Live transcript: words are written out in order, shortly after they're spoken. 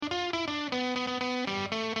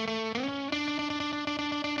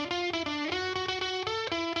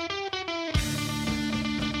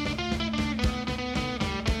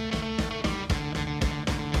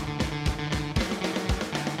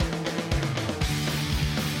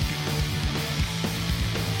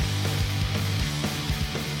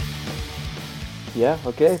Yeah,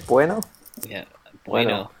 okay. Bueno. Yeah. Bueno.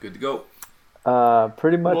 Bueno. Good to go.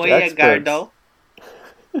 Pretty much Muy experts. Gardo.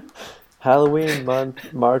 Halloween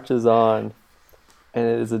month marches on, and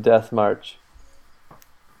it is a death march.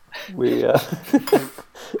 We Where's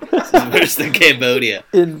the Cambodia?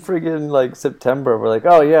 in friggin' like September, we're like,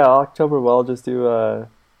 oh yeah, October we'll all just do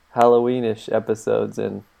Halloween-ish episodes,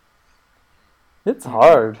 and it's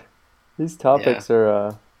hard. These topics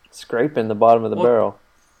are scraping the bottom of the barrel.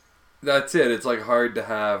 That's it. It's like hard to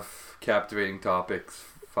have captivating topics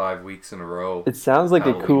 5 weeks in a row. It sounds like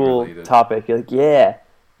a cool Halloween-related. topic. You're like, yeah.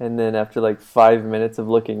 And then after like 5 minutes of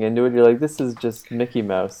looking into it, you're like, this is just Mickey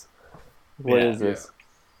Mouse. What is this?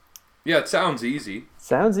 Yeah, it sounds easy.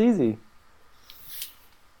 Sounds easy.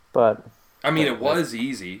 But I mean, it was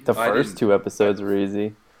easy. the first 2 episodes were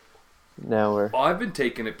easy. Now we're... Well, I've been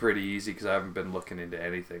taking it pretty easy because I haven't been looking into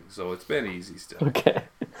anything, so it's been easy still. Okay.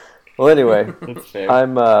 Well, anyway, That's fair.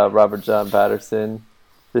 I'm Robert John Patterson.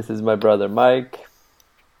 This is my brother Mike.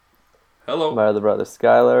 Hello. My other brother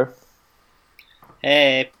Skylar.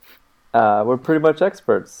 Hey. We're pretty much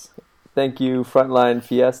experts. Thank you, Frontline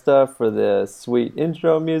Fiesta, for the sweet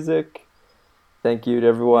intro music. Thank you to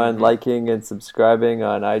everyone liking and subscribing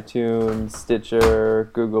on iTunes, Stitcher,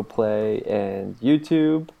 Google Play, and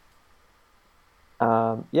YouTube.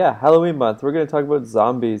 Halloween month. We're going to talk about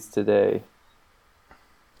zombies today.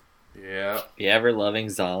 Yeah. The ever-loving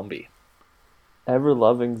zombie.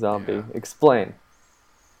 Ever-loving zombie. Yeah. Explain.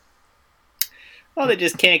 Well, they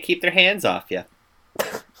just can't keep their hands off you.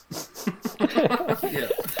 Yeah.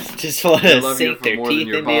 Just want They to love you sink for their more than teeth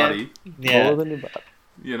your into you. body. Yeah, More than your body.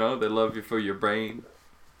 You know, they love you for your brain.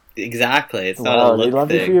 exactly. It's not Wow, a look they love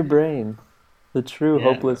thing. you for your brain. The true Yeah.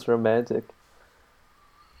 hopeless romantic.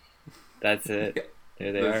 That's it. Yeah.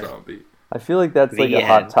 There they The are. zombie. I feel like that's The like a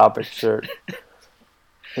Hot end. Topic shirt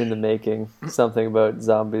in the making. Something about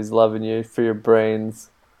zombies loving you for your brains.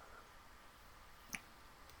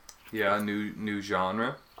 Yeah, new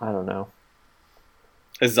genre. I don't know.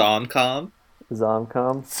 A zomcom.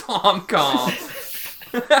 Zomcom. Zomcom.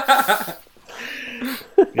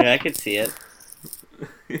 Yeah, I could see it.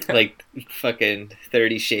 Like fucking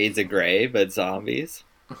 30 Shades of Grey, but zombies.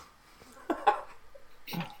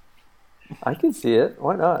 I can see it.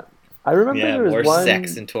 Why not? I remember Yeah, there was more one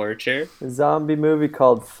sex and torture. zombie movie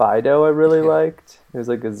called Fido I really liked. It was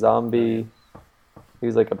like a zombie. He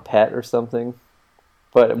was like a pet or something.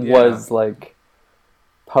 But it was like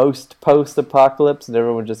post-apocalypse, and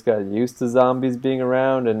everyone just got used to zombies being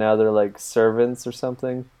around, and now they're like servants or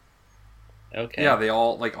something. Okay. Yeah, they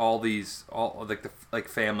all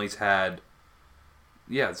families had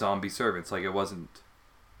zombie servants. Like it wasn't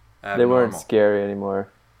They weren't abnormal. scary anymore.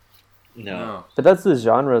 No. But that's the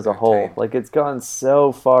genre as a They're whole. tame. Like, it's gone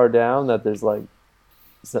so far down that there's like...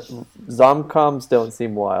 Zomcoms don't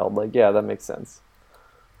seem wild. Like, yeah, that makes sense.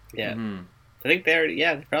 Yeah. Mm-hmm. I think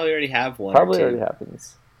they probably already have one. Probably or two. already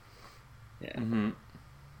happens. Yeah. Mm-hmm.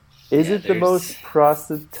 Is Yeah, it the there's- most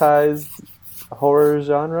prosthetized horror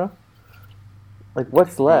genre? Like,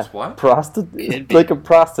 what's left? what? Could be. Like a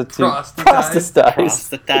prostitute. Prostetized? Prostetized.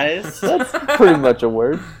 Prosthetized? That's pretty much a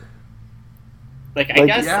word. Like, I Like,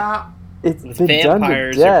 guess Yeah. It's been done to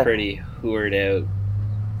vampires death. are pretty hoored out.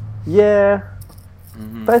 Yeah,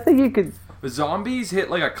 Mm-hmm. but I think you could... The zombies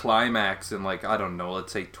hit like a climax in like, I don't know,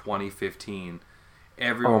 let's say 2015.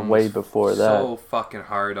 Everyone way was before so fucking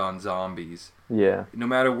hard on zombies. Yeah. No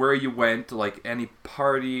matter where you went, like any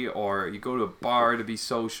party or you go to a bar to be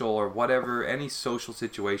social or whatever, any social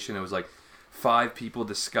situation, it was like 5 people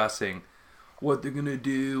discussing what they're gonna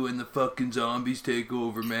do when the fucking zombies take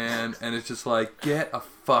over, man. And it's just like, get a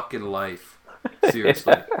fucking life.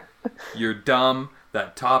 Seriously. You're dumb.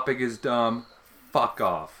 That topic is dumb. Fuck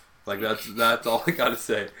off. Like that's all I gotta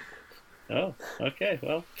say. Oh, okay.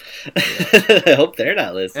 Well, I hope they're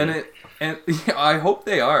not listening. And I hope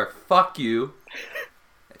they are. Fuck you.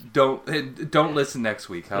 Don't listen next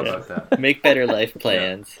week. How about that? Make better life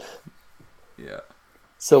plans. Yeah.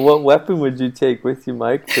 So what weapon would you take with you,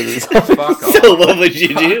 Mike, for this? Fuck off. So what would you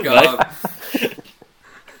do, Fuck Mike?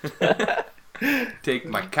 off. Take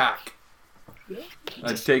my cock.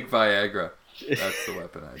 I'd take Viagra. That's the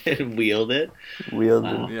weapon I'd take. And wield it.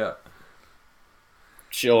 Wielded. Wow. Yeah.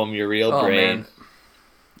 Show them your real Oh brain. man.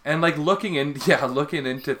 And like looking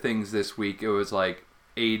into things this week, it was like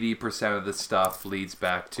 80% of the stuff leads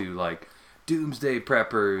back to like doomsday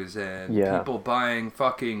preppers and Yeah. people buying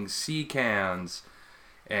fucking sea cans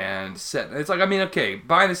and it's like, I mean, okay,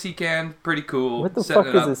 buying a sea can, pretty cool. What the Setting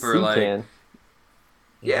fuck it up is a for sea like can?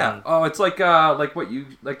 yeah. Mhm. Oh, it's like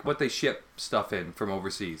what they ship stuff in from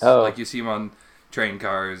overseas. Oh. Like you see them on train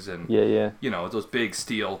cars and Yeah, yeah. you know, those big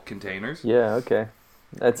steel containers. Yeah, okay.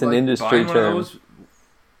 That's an Like, industry buying one of term. those-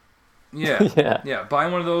 Yeah, Yeah. yeah.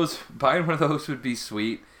 Buying one of those would be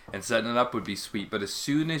sweet, and setting it up would be sweet. But as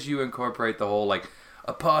soon as you incorporate the whole like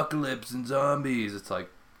apocalypse and zombies, it's like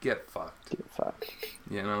get fucked. Fuck.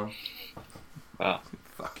 You know, Wow.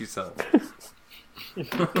 fuck yourself.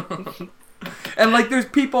 And like, there's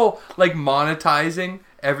people like monetizing.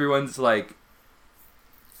 Everyone's like,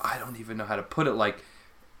 I don't even know how to put it. Like,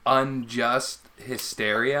 unjust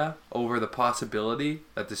hysteria over the possibility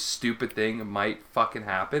that this stupid thing might fucking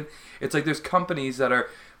happen. It's like there's companies that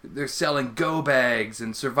they're selling go bags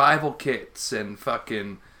and survival kits and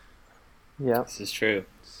fucking Yeah. This is true.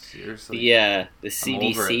 seriously. The I'm over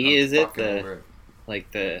CDC, I'm is it? fucking over it.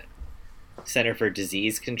 Like the Center for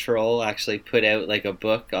Disease Control actually put out like a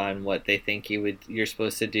book on what they think you're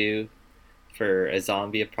supposed to do for a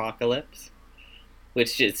zombie apocalypse.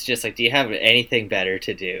 Which it's just like, do you have anything better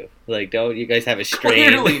to do? Like, don't you guys have a strain?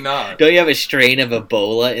 Clearly not. Don't you have a strain of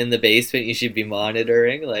Ebola in the basement you should be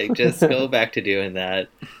monitoring? Like, just go back to doing that.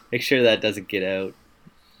 Make sure that doesn't get out.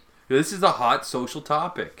 This is a hot social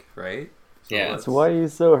topic, right? Yeah. let's- So why are you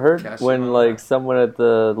so hurt Cash when in on like that. someone at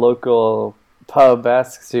the local pub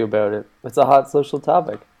asks you about it? It's a hot social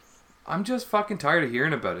topic. I'm just fucking tired of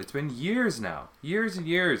hearing about it. It's been years now. Years and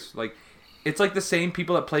years. Like, it's like the same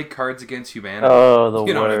people that play Cards Against Humanity. Oh, the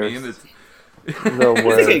You know worst. what I mean? It's, The It's a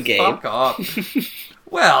worst. good game. Fuck off.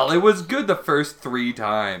 Well, it was good the first 3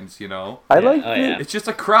 times, you know? I Yeah. like Oh, it. yeah. It's just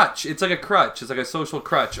a crutch. It's like a crutch. It's like a social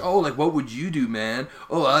crutch. Oh, like, what would you do, man?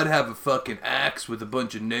 Oh, I'd have a fucking axe with a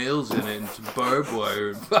bunch of nails in it and some barbed wire.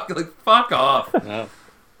 And fuck off. Wow.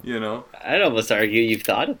 You know? I'd almost argue you've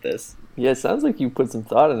thought of this. Yeah, it sounds like you put some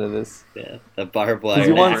thought into this. Yeah, the barbed wire. Because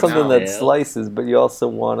you want right something now. that slices, but you also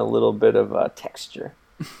want a little bit of texture.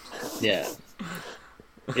 Yeah.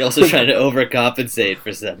 You're also trying to overcompensate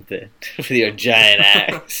for something with your giant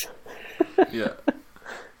axe Yeah.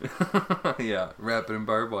 Yeah. Wrap it in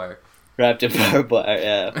barbed wire. wrapped in barbed wire.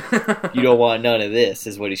 Yeah. You don't want none of this,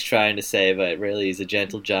 is what he's trying to say, but really he's a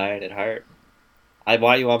gentle giant at heart. I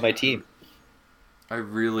want you on my team. I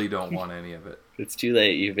really don't want any of it. It's too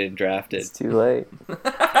late. You've been drafted. It's too late.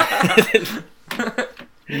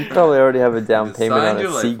 You probably already have a down Just payment signed on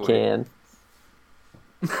your a life sea away. can.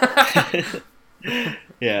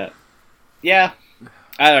 Yeah. Yeah.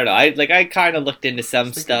 I don't know. I kind of looked into some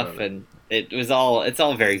Just thinking stuff, about it. and it's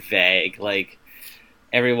all very vague. Like,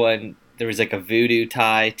 everyone, there was like a voodoo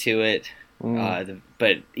tie to it.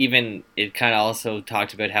 But even it kind of also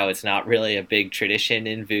talked about how it's not really a big tradition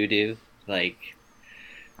in voodoo. Like,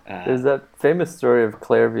 There's that famous story of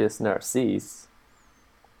Clairvius Narcisse.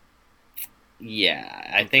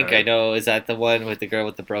 yeah, I think Okay. I know. Is that the one with the girl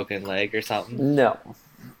with the broken leg or something? No.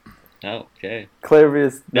 Oh, okay.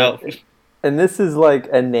 Clairvius. No. And this is like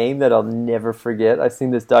a name that I'll never forget. I seen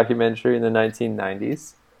this documentary in the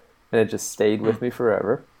 1990s, and it just stayed with me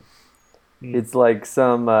forever. Hmm. It's like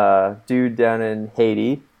some dude down in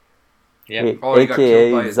Haiti, Yeah. Oh, he got killed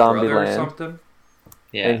aka by his brother or Zombieland, something?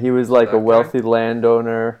 Yeah. and he was like That a guy? wealthy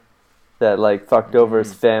landowner that like fucked over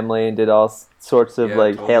his family and did all sorts of Yeah,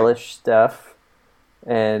 like totally. hellish stuff.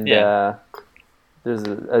 And Yeah. there's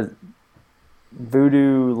a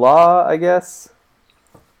voodoo law, I guess,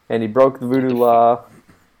 and he broke the voodoo law,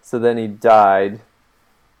 so then he died.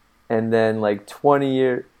 And then like 20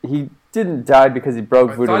 years, he didn't die because he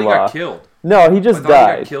broke I voodoo thought he law. got killed. No, he I just thought he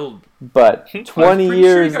died. got killed. But 20 pretty sure he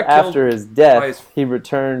years got after killed his death, by his- he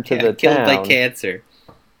returned to Yeah, the killed by town. cancer.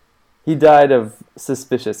 He died of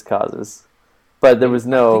suspicious causes, but there was I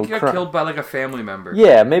no think he got crime. killed by like a family member.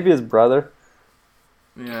 Yeah, maybe his brother.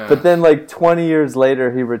 Yeah. But then, like 20 years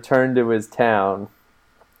later, he returned to his town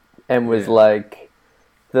and was Yeah. like,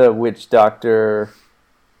 the witch doctor,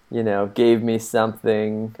 gave me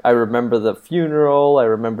something. I remember the funeral. I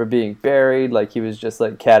remember being buried. Like, he was just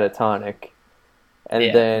like catatonic. And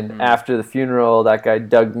Yeah. then Mhm. after the funeral, that guy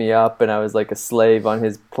dug me up, and I was like a slave on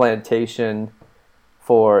his plantation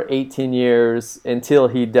for 18 years until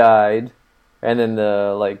he died. And then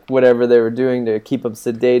whatever they were doing to keep him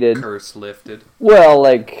sedated. Curse lifted. Well,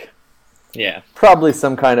 like, Yeah. probably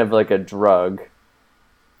some kind of like a drug.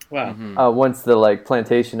 Wow. Mhm. Once the like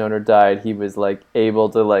plantation owner died, he was like able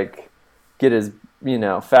to like get his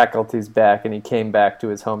faculties back, and he came back to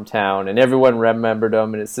his hometown, and everyone remembered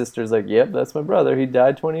him. And his sister's like, "Yep, that's my brother. He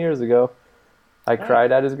died 20 years ago. I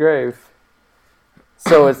cried at his grave."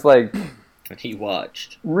 So it's like And he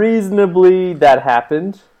watched. reasonably that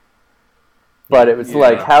happened, but it was Yeah.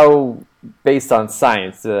 like how based on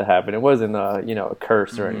science did it happen? It wasn't a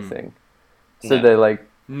curse or Mhm. anything. So No. they like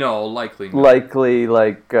No, likely not. likely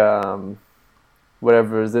like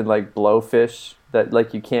whatever is in like blowfish that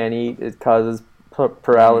like you can't eat, it causes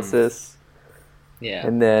paralysis. Yeah.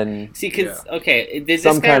 And then See, because Yeah. okay, did this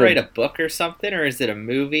Some guy kind of- write a book or something, or is it a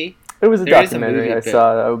movie? it was a There is a documentary movie I bit.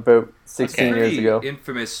 saw about 16 Okay. years Pretty ago.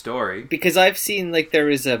 infamous story. Because I've seen like there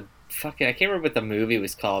was a fucking I can't remember what the movie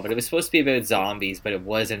was called, but it was supposed to be about zombies, but it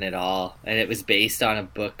wasn't at all, and it was based on a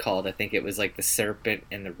book called I think it was like The Serpent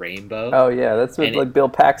and the Rainbow. Oh yeah, that's with And like Bill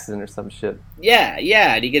Paxton or some shit. Yeah,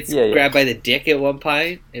 and he gets Yeah, yeah. grabbed by the dick at one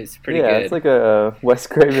point. It was pretty Yeah, good. it's like a Wes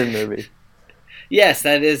Craven movie. Yes,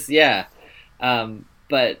 that is, yeah.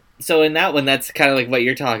 But so in that one, that's kind of like what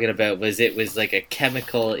you're talking about. It was like a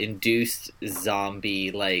chemical induced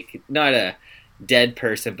zombie, like not a dead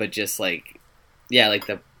person, but just like like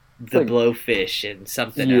the like- blowfish and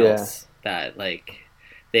something Yeah. else that like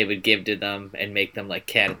they would give to them and make them like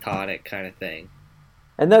catatonic kind of thing.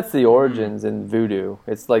 And that's the origins in voodoo.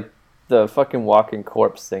 It's like the fucking walking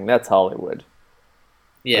corpse thing. That's Hollywood.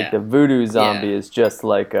 Yeah, Like the voodoo zombie Yeah. is just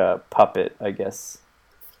like a puppet, I guess.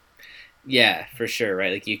 yeah, for sure,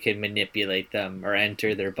 right? Like you can manipulate them or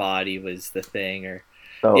enter their body was the thing, or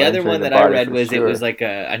Oh, the other enter one the that I body read for was sure. it was like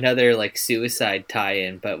another like suicide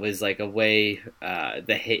tie-in, but was like a way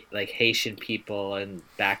like Haitian people and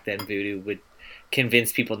back then voodoo would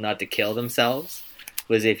convince people not to kill themselves.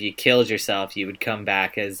 Was if you killed yourself, you would come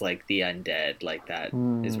back as like the undead. Like that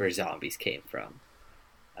is where zombies came from.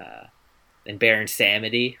 And Baron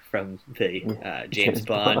Samedi from the James James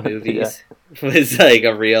Bond Bond, movies was like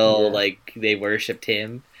a real Yeah. like they worshipped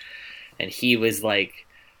him, and he was like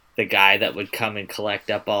the guy that would come and collect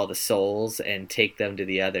up all the souls and take them to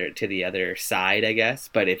the other side, I guess.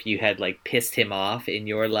 But if you had like pissed him off in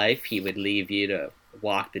your life, he would leave you to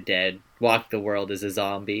walk the world as a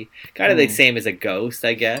zombie, kind of the same as a ghost,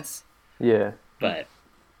 I guess. Yeah. But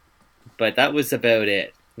that was about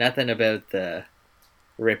it. Nothing about the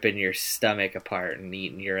ripping your stomach apart and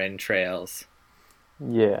eating your entrails.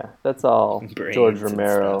 Yeah. That's all Brains George and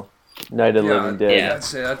Romero, Night of the Living Dead.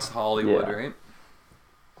 Yeah. That's Hollywood, Yeah. right?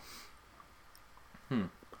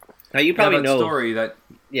 Now you probably that know. story that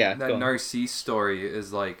Yeah, that go on. Narcisse story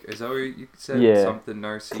is like, is that what you said? Yeah. Something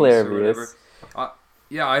Narcisse or whatever. Clairvius.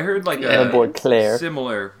 Yeah, I heard like Yeah. My boy Claire.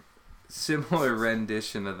 similar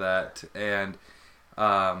rendition of that, and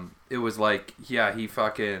it was like, yeah, he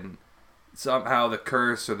fucking somehow the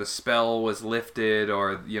curse or the spell was lifted,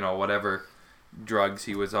 or whatever drugs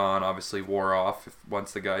he was on obviously wore off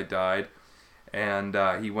once the guy died, and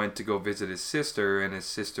he went to go visit his sister, and his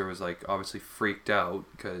sister was like obviously freaked out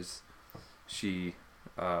because she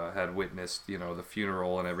had witnessed the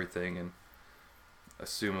funeral and everything, and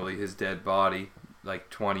assumably his dead body like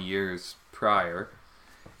 20 years prior,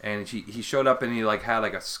 and he showed up and he like had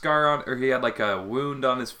like a scar on, or he had like a wound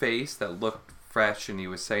on his face that looked fresh, and he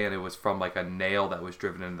was saying it was from like a nail that was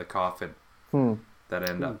driven into the coffin that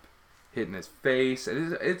ended up hitting his face.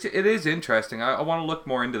 It is interesting. I want to look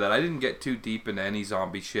more into that. I didn't get too deep into any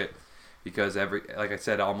zombie shit because like I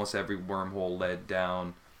said, almost every wormhole led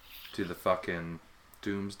down to the fucking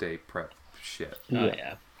doomsday prep shit. Oh Yeah.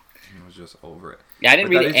 yeah. I was just over it. Yeah, I didn't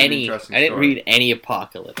But that read is an any. interesting I didn't story. read any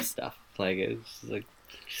apocalypse stuff. Like it was like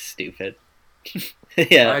stupid.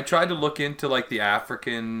 Yeah, I tried to look into like the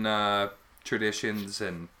African traditions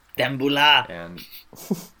and Dembula.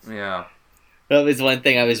 yeah. That was one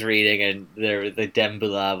thing I was reading, and the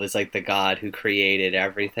Dembula was like the god who created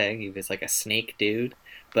everything. He was like a snake dude,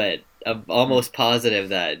 but I'm almost positive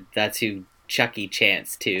that that's who Chucky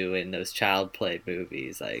chants to in those child play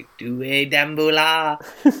movies, like "Do a Dembula,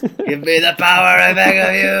 give me the power, I beg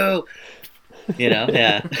of you."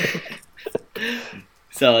 Yeah.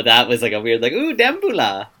 So that was like a weird, like, "Ooh,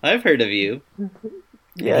 Dembula, I've heard of you."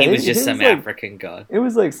 Yeah, And he was just some like, African god. It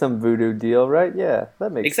was like some voodoo deal, right? Yeah,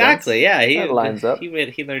 that makes Exactly. sense. Yeah, That lines up. He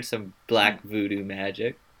learned some black voodoo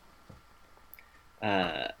magic.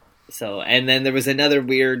 So, and then there was another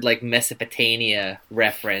weird like Mesopotamia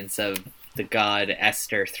reference of the god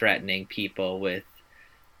Esther threatening people with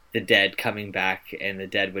the dead coming back, and the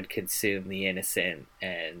dead would consume the innocent,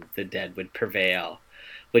 and the dead would prevail,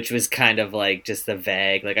 which was kind of like just a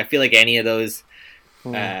vague. Like I feel like any of those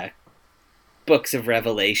books of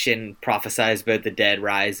Revelation prophesies about the dead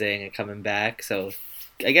rising and coming back. So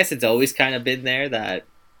I guess it's always kind of been there, that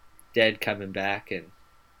dead coming back,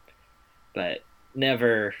 but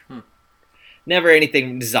never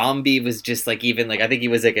anything. Zombie was just like, even like I think he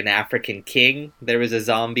was like an African king. There was a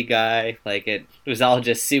zombie guy. Like it was all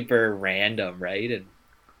just super random, right?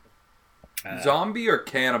 And Zombie or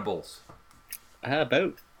cannibals?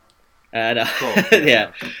 both. No. Both,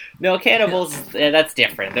 Yeah. No, cannibals, that's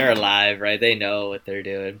different. They're alive, right? They know what they're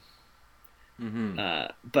doing. Mm-hmm.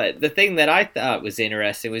 But the thing that I thought was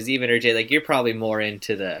interesting was, even RJ, like you're probably more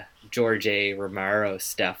into the George A. Romero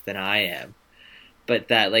stuff than I am. but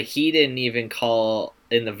that like he didn't even call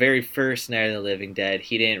in the very first Night of the Living Dead.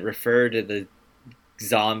 He didn't refer to the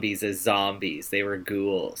zombies as zombies. They were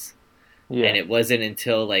ghouls. Yeah. And it wasn't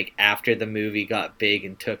until like after the movie got big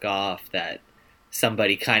and took off that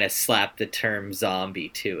somebody kind of slapped the term zombie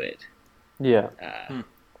to it. Yeah.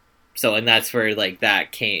 So, and that's where like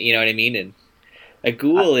that came. You know what I mean? And a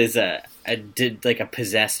ghoul is a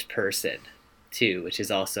possessed person too, which is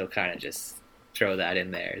also kind of just throw that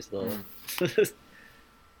in there as a little.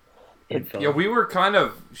 Info. Yeah, we were kind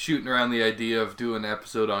of shooting around the idea of doing an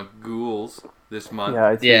episode on ghouls this month. Yeah,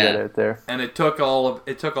 I threw that out there. And it took all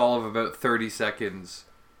of about 30 seconds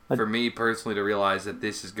for me personally to realize that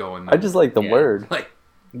this is going. I just like the word. Like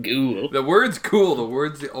ghoul. The word's cool. The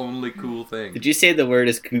word's the only cool thing. Did you say the word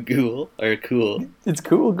is ghoul or cool? It's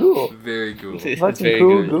cool ghoul. Very cool. Fucking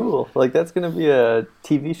cool ghoul. Like that's gonna be a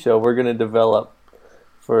TV show we're gonna develop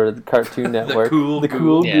for the Cartoon Network. Cool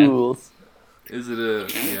Ghouls.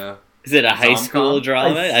 Is it a high school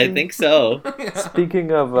drama? I think so.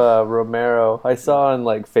 Speaking of Romero, I saw on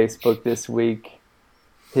like Facebook this week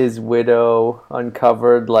his widow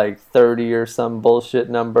uncovered like 30 or some bullshit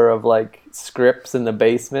number of like scripts in the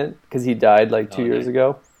basement because he died like 2 years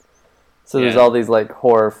ago. So there's all these like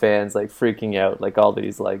horror fans like freaking out, like all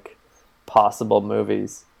these like possible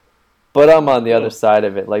movies. But I'm on the other side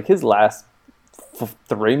of it. Like his last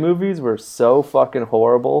 3 movies were so fucking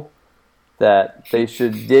horrible that they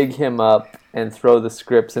should dig him up and throw the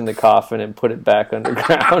scripts in the coffin and put it back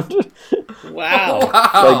underground. Wow.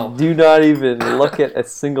 Like, do not even look at a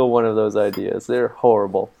single one of those ideas. They're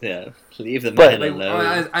horrible. Yeah, leave the man like,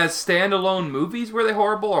 alone. As standalone movies, were they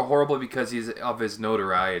horrible or horrible because he's of his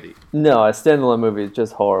notoriety? No, a standalone movie is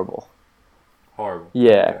just horrible. Horrible.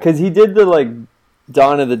 Yeah, because he did the, like,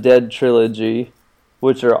 Dawn of the Dead trilogy,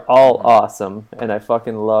 which are all awesome, and I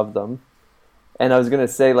fucking love them. And I was going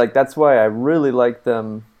to say, like, that's why I really like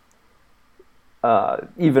them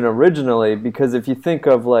even originally, because if you think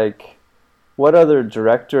of, like, what other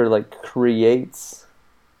director, like, creates,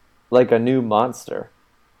 like, a new monster?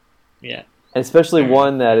 Yeah. Especially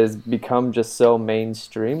one that has become just so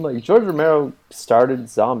mainstream. Like, George Romero started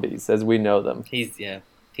zombies as we know them. He's There's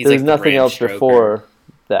like nothing else before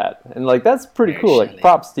that. And, like, that's pretty cool. Like,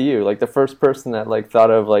 props to you. Like, the first person that, like, thought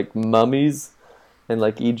of, like, mummies in,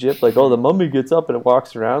 like, Egypt. Like, oh, the mummy gets up and it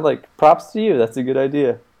walks around. Like, props to you. That's a good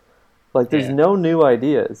idea. Like, there's no new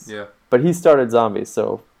ideas. Yeah. But he started zombies,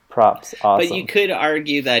 so props. Awesome. But you could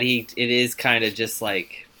argue that it is kind of just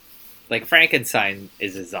like Frankenstein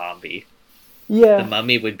is a zombie. Yeah. The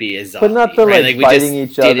mummy would be a zombie. But not the, right? like biting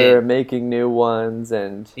each other, making new ones,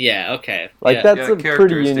 and... Yeah, okay. Like, that's a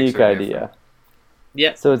pretty unique idea.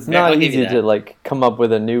 Yeah. So it's not easy to, like, come up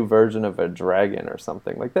with a new version of a dragon or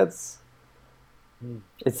something. Like, that's...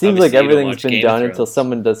 It seems like everything's been done until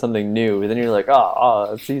someone does something new, and then you're like,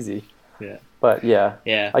 oh, it's easy. Yeah. But, yeah.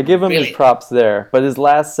 Yeah. I give him his props there. But his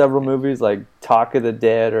last several movies, like Talk of the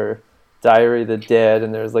Dead or Diary of the Dead,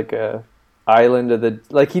 and there's, like, a Island of the...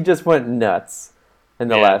 Like, he just went nuts in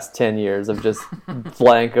the last 10 years of just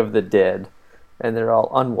blank of the dead. And they're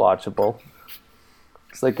all unwatchable.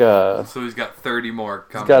 It's like a... So he's got 30 more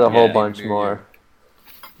coming. He's got a whole bunch more.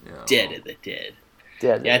 Yeah, Dead of the Dead.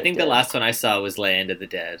 Dead I think the last one I saw was Land of the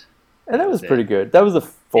Dead. And that was pretty good. That was the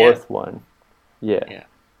fourth one. Yeah.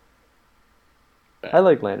 I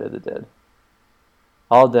like Land of the Dead.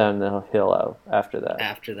 All down the hill out after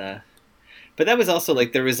that. But that was also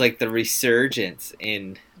like there was like the resurgence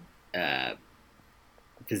in the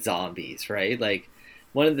zombies, right? Like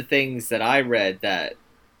one of the things that I read that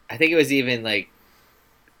I think it was even like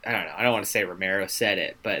I don't know, I don't want to say Romero said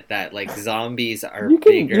it, but that like zombies are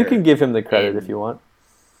bigger. You can give him the credit if you want.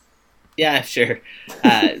 Yeah, sure.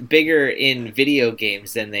 Bigger in video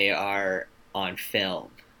games than they are on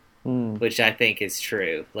film, which I think is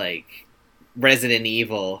true. Like Resident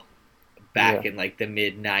Evil back in like the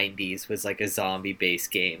mid 90s was like a zombie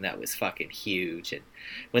based game that was fucking huge, and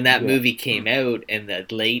when that movie came out in the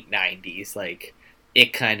late 90s, like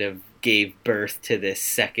it kind of gave birth to this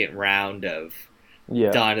second round of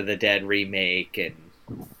Dawn of the Dead remake and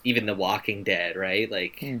even The Walking Dead, right?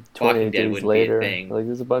 Like Walking Dead would be a thing. Like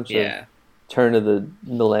there's a bunch of turn of the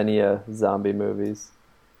millennia zombie movies.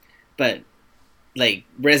 But like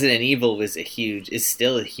Resident Evil is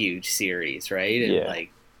still a huge series, right? And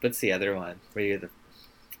like what's the other one where you're the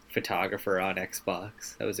photographer on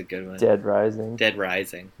Xbox? That was a good one. Dead Rising.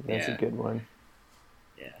 That's a good one.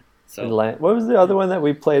 Yeah. So what was the other one that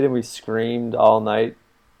we played and we screamed all night?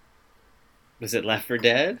 Was it Left 4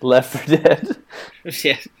 Dead? Left 4 Dead.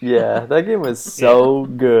 Yeah, that game was so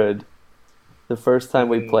good. The first time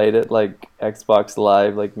we played it, like Xbox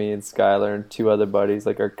Live, like me and Skylar and 2 other buddies,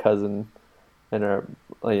 like our cousin and our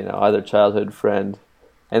other childhood friend,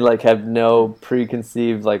 and like have no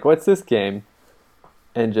preconceived like what's this game,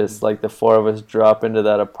 and just like the four of us drop into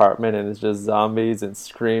that apartment and it's just zombies and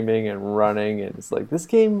screaming and running, and it's like this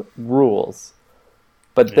game rules.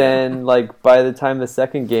 But then like by the time the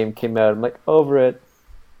second game came out, I'm like over it,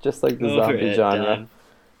 just like the zombie genre. Done.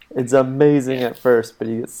 It's amazing at first, but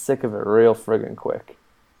you get sick of it real friggin' quick.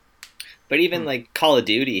 But even like Call of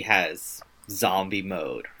Duty has zombie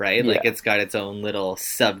mode, right? Yeah. Like it's got its own little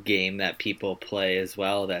sub game that people play as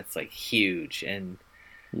well. That's like huge and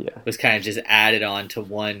was kind of just added on to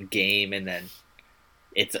one game, and then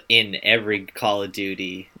it's in every Call of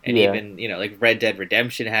Duty. And even like Red Dead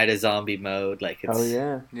Redemption had a zombie mode. Like it's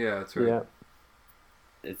yeah, that's right. Yeah.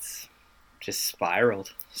 It's just spiraled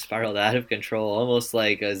out of control, almost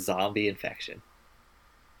like a zombie infection.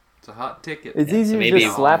 It's a hot ticket. It's easy to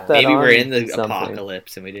just slap that on. Maybe we're in the something.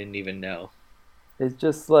 apocalypse and we didn't even know. It's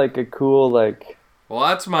just like a cool like. Well,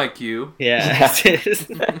 that's my cue. Yeah.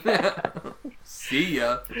 See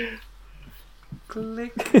ya.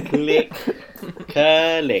 Click. Click.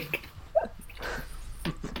 Click.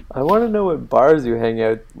 I want to know what bars you hang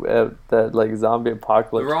out at that like zombie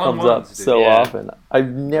apocalypse comes up so often. I've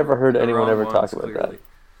never heard anyone ever talk about that.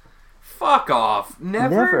 Fuck off.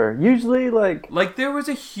 Never. Usually like there was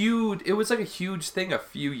it was like a huge thing a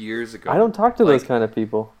few years ago. I don't talk to those kind of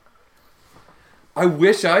people. I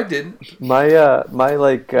wish I didn't. My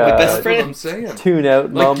like my best friend. I'm saying. Tune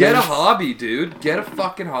out moments. Get a hobby, dude. Get a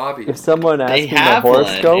fucking hobby. If someone asks me my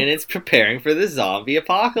horoscope, one, and it's preparing for the zombie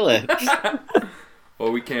apocalypse.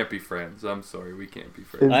 Well, we can't be friends. I'm sorry, we can't be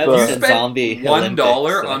friends. You spent zombie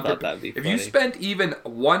 $1 on if you spent even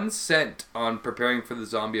 1 cent on preparing for the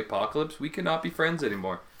zombie apocalypse, we cannot be friends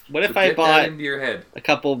anymore. What if I bought into your head? a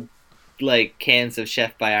couple like cans of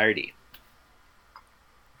Chef Boyardee?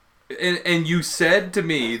 And you said to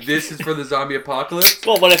me, "This is for the zombie apocalypse."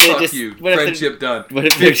 Well, what if Fuck it just you. what Friendship if done? What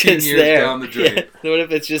if they're 15 just years there? down the drain? Yeah. What if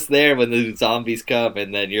it's just there when the zombies come,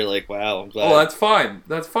 and then you're like, "Wow, I'm glad." Oh, that's fine.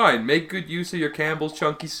 That's fine. Make good use of your Campbell's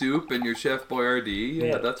Chunky Soup and your Chef Boyardee.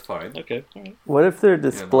 Yeah, that's fine. Okay. All right. What if they're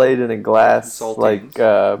displayed in a glass, like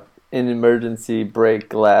an emergency break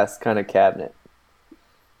glass kind of cabinet,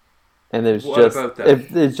 and there's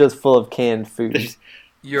it's just full of canned food?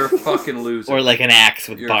 You're a fucking loser. Or like an axe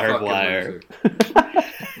with barbed wire.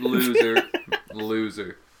 Loser.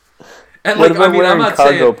 And what like, I'm not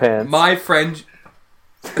saying pants? My friend.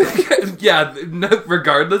 Yeah,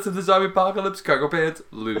 regardless of the zombie apocalypse, cargo pants,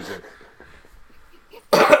 loser.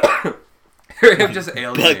 Here I am just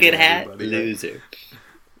alienating Bucket hat, everybody. loser.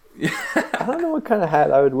 I don't know what kind of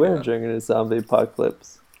hat I would wear during a zombie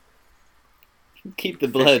apocalypse. Keep the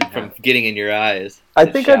blood from getting in your eyes. I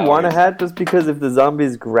think I'd want a hat just because if the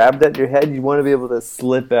zombies grabbed at your head, you want to be able to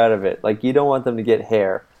slip out of it. Like, you don't want them to get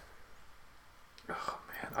hair. Oh,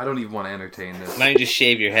 man. I don't even want to entertain this. Might just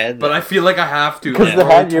shave your head. But I feel like I have to. Because the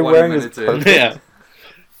hat you're wearing is perfect. Yeah.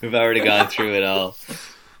 We've already gone through it all.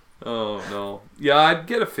 Oh, no. Yeah, I'd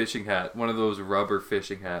get a fishing hat. One of those rubber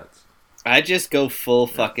fishing hats. I'd just go full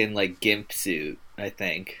fucking, like, gimp suit, I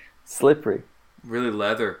think. Slippery. Really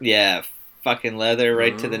leather. Yeah, fucking leather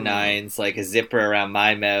right to the nines, like a zipper around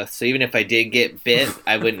my mouth. So even if I did get bit,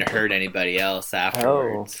 I wouldn't hurt anybody else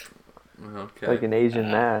afterwards. Okay. Like an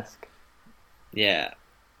Asian mask. Yeah.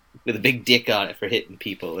 With a big dick on it for hitting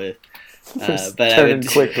people with. Just but turning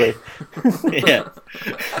quickly. Yeah.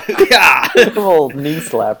 Yeah. Old knee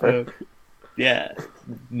slapper. Yeah.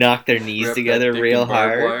 Knock their knees Wrap together that real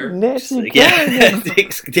hard. Nancy Like, yeah,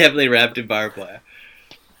 dick's definitely wrapped in barbed wire.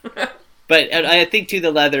 But I think, too, the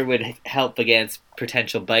leather would help against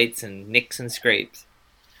potential bites and nicks and scrapes.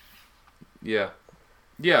 Yeah.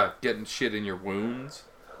 Yeah, getting shit in your wounds.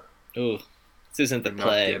 Ooh, this isn't the Not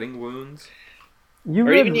plague. getting wounds. You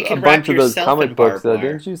Or read even you can a bunch wrap of those yourself comic in books, though, barbed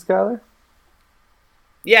wire. didn't you, Skylar?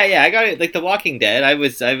 Yeah, I got it. Like The Walking Dead, I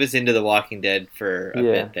was into The Walking Dead for a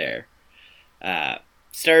bit there.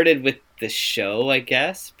 Started with the show, I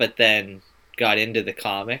guess, but then got into the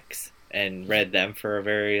comics and read them for a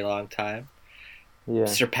very long time. Yeah.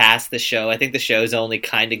 Surpassed the show. I think the show's only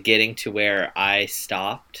kind of getting to where I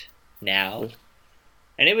stopped now.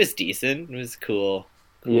 And it was decent. It was a cool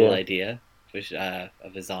idea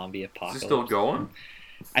of a zombie apocalypse. Is it still going?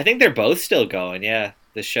 I think they're both still going, yeah.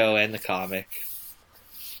 The show and the comic.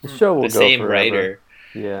 The show will The go same forever. writer.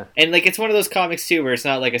 Yeah. And like it's one of those comics too where it's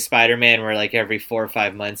not like a Spider-Man where like every 4 or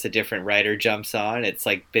 5 months a different writer jumps on. It's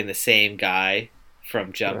like been the same guy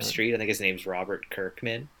from Jump Street. I think his name's Robert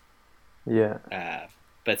Kirkman. Yeah.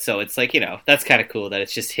 But so it's like, that's kind of cool that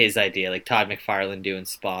it's just his idea, like Todd McFarlane doing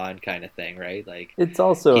Spawn kind of thing, right? Like it's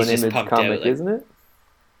also he's an just Image pumped comic, out, like- isn't it?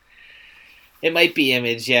 It might be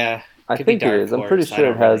Image, yeah. I Could be think it Dark is. I'm Horse, pretty I sure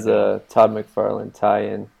don't it has really know. a Todd McFarlane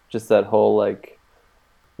tie-in. Just that whole like,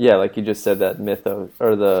 yeah, like you just said, that mythos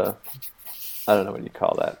or the, I don't know what you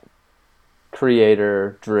call that,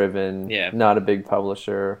 creator-driven, Yeah. not a big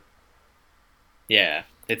publisher. Yeah,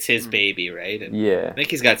 it's his baby, right? And Yeah, I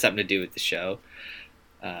think he's got something to do with the show.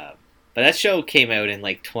 But that show came out in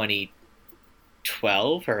like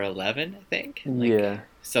 2012 or 11, I think. Like, yeah.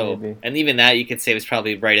 So, maybe. and even that you could say was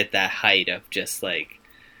probably right at that height of just like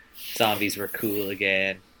zombies were cool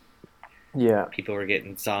again. Yeah. People were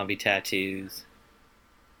getting zombie tattoos.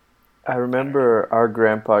 I remember our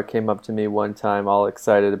grandpa came up to me one time all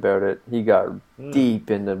excited about it. He got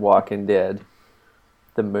deep into Walking Dead,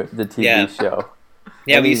 the TV Yeah. show.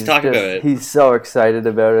 Yeah, And we used to talk he's about it. He's so excited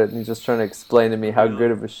about it, and he's just trying to explain to me how good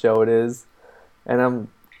of a show it is. And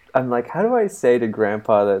I'm like, how do I say to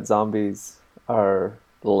Grandpa that zombies are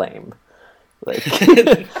lame? Like,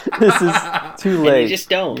 this is too And late. you just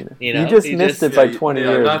don't, you know? You just You missed just- it by Yeah, 20 yeah,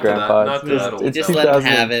 years, not to that- Grandpa. not to It's that just, old it's Just let him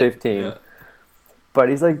have it. 2015. Yeah. But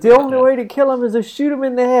he's like, the only way to kill him is to shoot him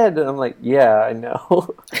in the head. And I'm like, yeah, I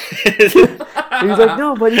know. He's like,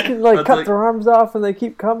 no, but you can like That's cut like- their arms off and they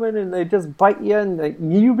keep coming and they just bite you and like,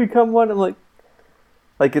 you become one. I'm like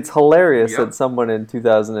it's hilarious Yep. that someone in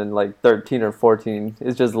 2013 or 14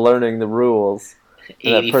 is just learning the rules.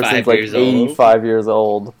 And that 85 person's like years old. 85 years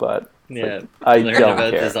old, but it's Yeah. like, I Learn don't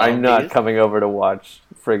about the care. I'm not zombies. coming over to watch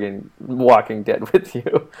friggin' Walking Dead with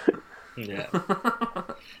you. Yeah.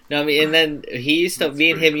 No, I mean, and then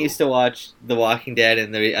me and him used to watch The Walking Dead,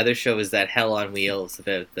 and the other show was that Hell on Wheels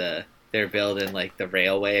about they're building like the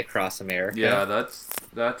railway across America. Yeah,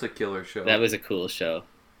 that's a killer show. That was a cool show.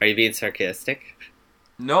 Are you being sarcastic?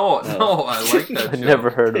 No, Oh. I like that I show. never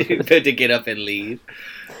heard of it. Good to get up and leave.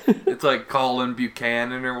 It's like Colin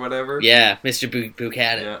Buchanan or whatever. Yeah, Mr.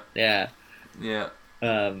 Buchanan. Yeah. Yeah.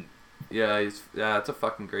 Yeah. Yeah, it's a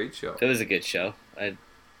fucking great show. It was a good show.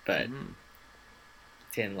 But Mhm.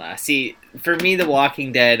 didn't last. See, for me, The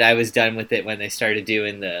Walking Dead, I was done with it when they started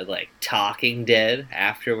doing the like Talking Dead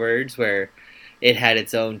afterwards, where it had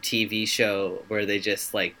its own TV show where they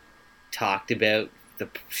just like talked about the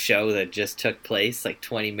show that just took place like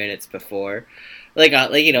 20 minutes before. Like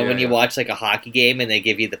you know, Yeah, when you yeah. watch like a hockey game and they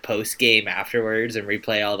give you the post game afterwards and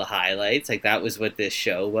replay all the highlights, like that was what this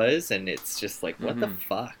show was, and it's just like, what the Mhm.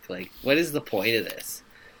 fuck? Like, what is the point of this?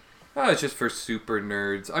 Oh, it's just for super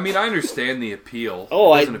nerds. I mean, I understand the appeal.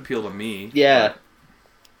 Oh, It doesn't appeal to me. Yeah.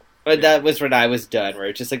 But Yeah. that was when I was done, where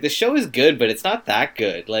it's just like, the show is good, but it's not that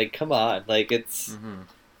good. Like, come on. Like, it's, hmm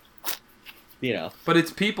you know. But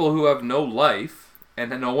it's people who have no life and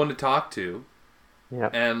no one to talk to, Yeah.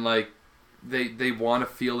 and like they want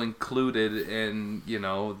to feel included in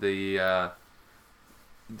the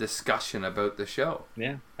discussion about the show.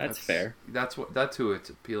 Yeah, that's fair. That's who it's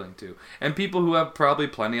appealing to, and people who have probably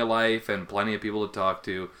plenty of life and plenty of people to talk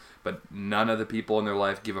to, but none of the people in their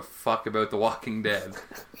life give a fuck about The Walking Dead.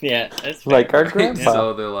 Yeah, that's fair. Like our Right? grandpa.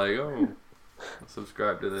 So they're like, oh, I'll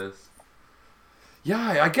subscribe to this.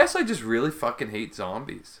 Yeah, I guess I just really fucking hate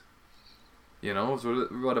zombies. You know, is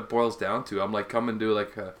what it boils down to. I'm like coming to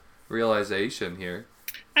like a realization here.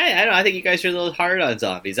 I don't. I think you guys are a little hard on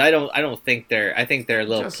zombies. I don't think they're. I think they're a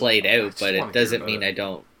little Just- played I out, just but wanna it hear doesn't about mean it. I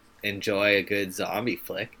don't enjoy a good zombie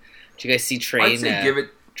flick. Did you guys see I'd Train? say give it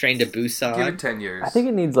Train to Busan. 10 years. I think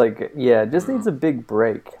it needs like it just needs a big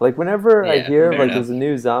break. Like whenever I Yeah, hear fair like enough. there's a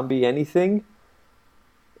new zombie anything,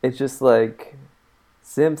 it's just like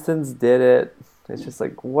Simpsons did it. It's just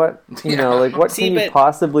like what Yeah. like what See, can you but-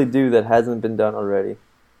 possibly do that hasn't been done already?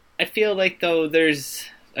 I feel like though there's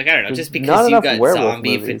like I don't know, There's just not because you enough got werewolf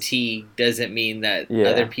zombie movies. fatigue doesn't mean that Yeah.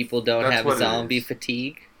 other people don't That's have what it zombie is.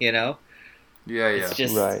 fatigue. You know, Yeah. it's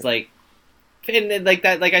just Right. like. And then, like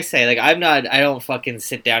that, like I say, like I don't fucking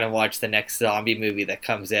sit down and watch the next zombie movie that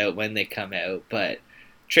comes out when they come out. But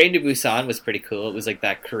Train to Busan was pretty cool. It was like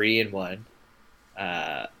that Korean one.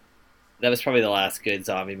 That was probably the last good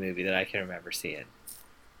zombie movie that I can remember seeing.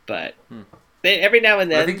 But every now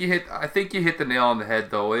and then, I think you hit the nail on the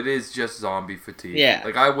head though. It is just zombie fatigue. Yeah.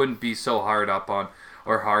 Like I wouldn't be so hard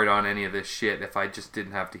on any of this shit if I just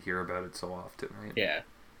didn't have to hear about it so often, right? yeah,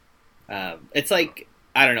 it's like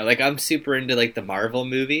I don't know. Like I'm super into like the Marvel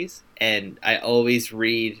movies, and I always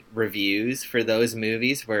read reviews for those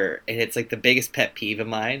movies where and it's like the biggest pet peeve of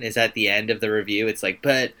mine is at the end of the review. It's like,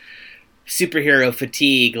 but superhero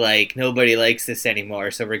fatigue, like nobody likes this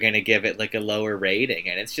anymore, so we're gonna give it like a lower rating,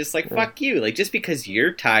 and it's just like fuck you. Like just because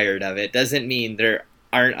you're tired of it doesn't mean there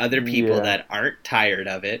aren't other people Yeah. that aren't tired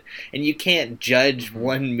of it, and you can't judge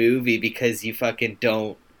one movie because you fucking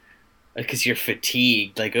don't because you're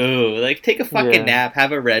fatigued. Like, oh, like take a fucking Yeah. nap,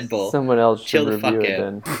 have a Red Bull. Someone else Chill should the fuck review it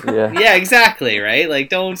out. then. Yeah. Yeah, exactly, right? Like,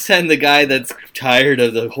 don't send the guy that's tired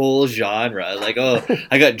of the whole genre. Like, oh,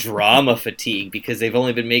 I got drama fatigue because they've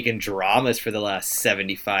only been making dramas for the last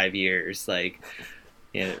 75 years. Like,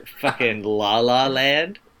 fucking La La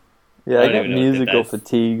Land. Yeah, I I don't got even know what musical that's-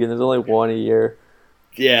 fatigue, and there's only one a year.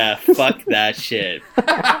 Yeah, fuck that shit.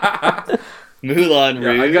 Moulin Yeah,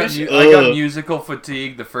 Rouge. I got Ugh. musical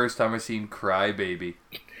fatigue the first time I seen Cry Baby.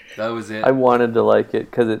 That was it. I wanted to like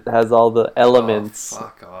it because it has all the elements. Oh,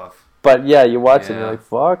 fuck off. But yeah, you watch it and Yeah. you're like,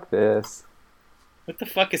 fuck this. What the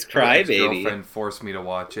fuck is My Cry Baby? ex-girlfriend forced me to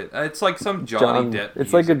watch it. It's like some Johnny Depp.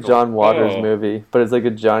 It's like a musical. John Waters Oh. movie, but it's like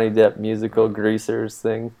a Johnny Depp musical Greasers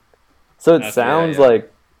thing. So it Okay, sounds yeah.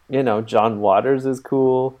 like, John Waters is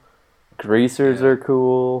cool, Greasers Yeah. are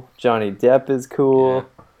cool, Johnny Depp is cool.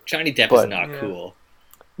 Johnny Depp is But- not Yeah. cool.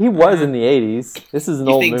 He was in the 80s. This is an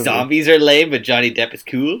You old think movie. zombies are lame, but Johnny Depp is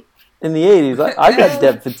cool? In the 80s, I got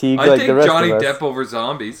Depp fatigue I like take the rest Johnny of us. Depp over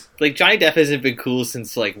zombies. Like, Johnny Depp hasn't been cool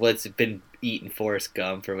since, like, what's it been eating Forrest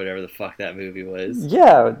Gump or whatever the fuck that movie was.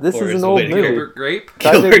 Yeah, this is Forrest an old Whitaker. movie. Gilbert Grape.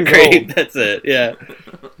 Killer Crybaby's Grape, old. that's it, yeah.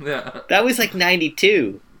 Yeah. That was like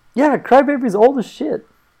 92. Yeah, Crybaby's old as shit.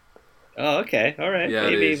 Oh, okay, alright. Yeah,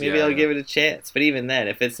 it maybe is, maybe yeah, I'll yeah. give it a chance. But even then,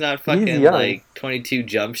 if it's not fucking, young. like, 22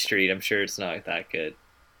 Jump Street, I'm sure it's not that good.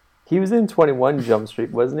 He was in 21 Jump Street,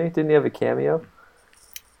 wasn't he? Didn't he have a cameo?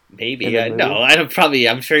 Maybe. In the movie? No,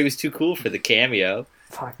 I'm sure he was too cool for the cameo.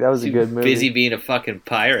 Fuck, that was a Too good movie. busy being a fucking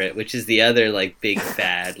pirate, which is the other, like, big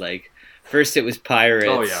fad. Like, first it was pirates.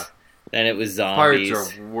 Oh, yeah. Then it was zombies.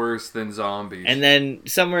 Pirates are worse than zombies. And then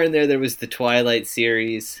somewhere in there was the Twilight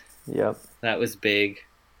series. Yep. That was big.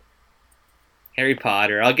 Harry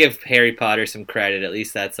Potter. I'll give Harry Potter some credit. At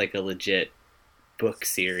least that's like a legit book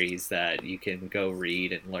series that you can go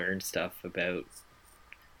read and learn stuff about.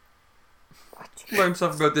 learn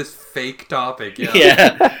stuff about this fake topic. Yeah.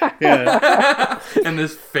 Yeah. Yeah. And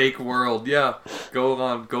this fake world. Yeah. Go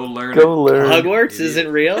learn. Go learn. Hogwarts Idiot. isn't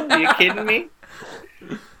real? Are you kidding me?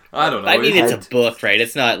 I don't know. I mean, Is it's it? a book, right?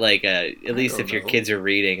 It's not like a. At least don't if your know. kids are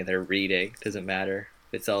reading and they're reading, doesn't matter.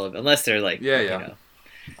 It's all of, unless they're like, Yeah, you yeah. know.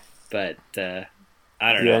 But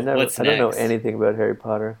I don't Yeah, know. What's I don't know next? anything about Harry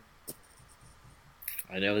Potter.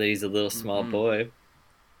 I know that he's a little small Mhm. boy.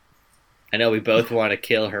 I know we both want to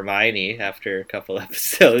kill Hermione after a couple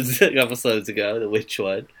episodes ago, the witch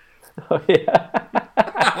one. Oh yeah.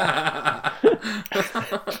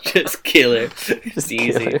 Just kill her. Just It's kill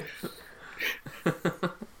easy. her.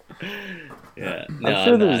 Yeah. I'm No,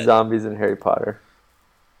 sure I'm there's not. zombies in Harry Potter.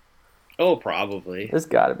 Oh, probably. There's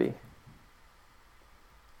gotta be.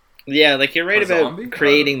 Yeah, like you're right A about zombie?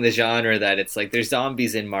 creating the genre that it's like there's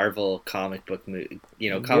zombies in Marvel comic book, comic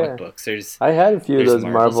Yeah. books. There's I had a few of There's those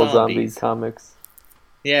Marvel Marvel zombie zombies. comics.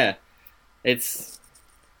 yeah, it's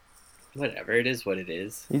whatever. It is what it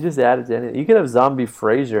is. You just add it to anything. You could have Zombie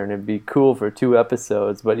Frasier and it'd be cool for 2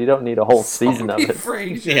 episodes, but you don't need a whole season of it.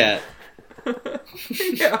 Frasier. Yeah.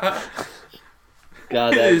 Yeah.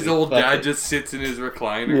 God, that'd His be old fucking- dad just sits in his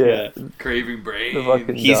recliner, Yeah. craving brains. The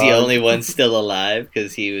fucking- He's the dog. only one still alive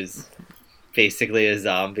because he was basically a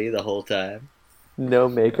zombie the whole time. No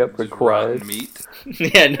makeup Just required. rotten meat.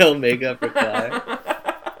 Yeah, no makeup required.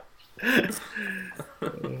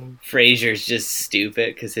 Frasier's just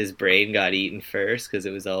stupid because his brain got eaten first because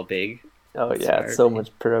it was all big. Oh yeah, it's so Sorry. much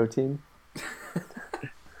protein.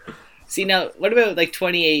 See, now, what about like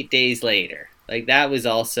 28 Days Later? Like, that was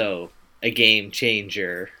also a game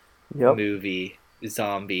changer Yep. movie,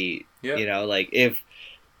 zombie. Yep. You know, like if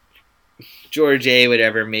George A. would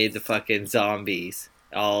ever made the fucking zombies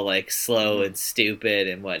all like slow and stupid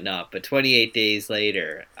and whatnot, but 28 Days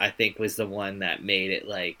Later, I think, was the one that made it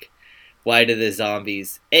like, why do the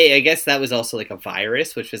zombies? I guess that was also like a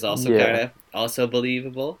virus, which was also Yeah. kind of also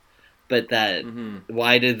believable. But that Mm-hmm.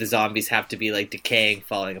 why did the zombies have to be like decaying,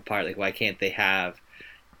 falling apart? Like, why can't they have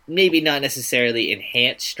maybe not necessarily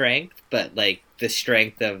enhanced strength, but like the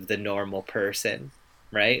strength of the normal person,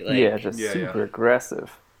 right? Like, yeah, just Yeah, super yeah.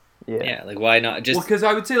 aggressive. Yeah. yeah, like why not just Well, because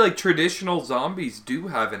I would say like traditional zombies do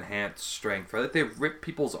have enhanced strength, right? Like they rip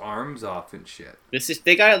people's arms off and shit. this is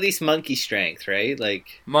they got at least monkey strength, right?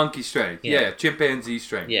 Like, Monkey strength, Yeah. yeah. Chimpanzee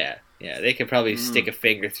strength. yeah, they could probably Mm. stick a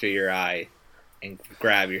finger through your eye and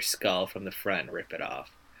grab your skull from the front and rip it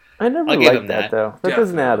off. I never I'll give liked him that, that. though. That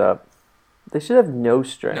doesn't add Definitely. up. They should have no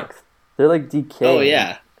strength. They're like decaying. Oh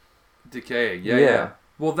yeah, Decaying, yeah, Yeah. yeah.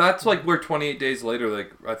 Well, that's like where 28 Days Later,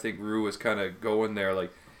 like I think Rue was kind of going there.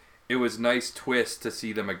 Like it was nice twist to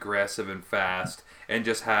see them aggressive and fast, and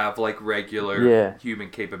just have like regular Yeah. human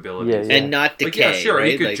capabilities. Yeah. and not Like decay. yeah, sure,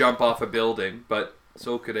 right? he could Like, jump off a building, but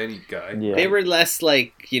So could any guy. Yeah. They were less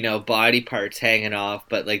like, body parts hanging off,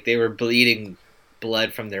 but like they were bleeding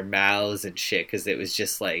blood from their mouths and shit because it was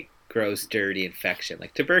just like gross, dirty infection,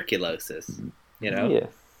 like tuberculosis. Yeah.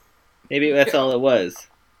 Maybe that's all it was.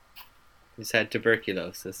 Just had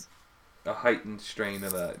tuberculosis. A heightened strain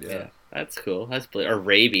of that, yeah. That's cool. Or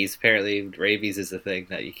rabies. Apparently, rabies is a thing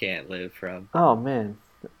that you can't live from. Oh man.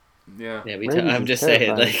 Yeah. Yeah, Rabies I'm is just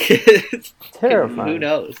terrifying. saying, like, Terrifying. who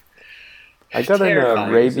knows? I got in a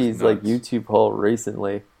Terrifying. rabies like Nuts. YouTube hole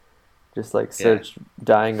recently. Just like search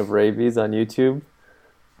dying of rabies on YouTube.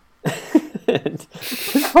 It's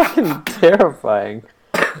fucking terrifying.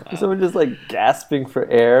 Someone just like gasping for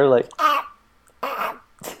air, like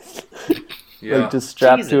Yeah. like just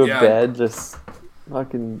strapped to a Jesus. bed, just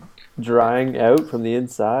fucking drying out from the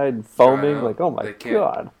inside, foaming. out. Like, oh my They can't-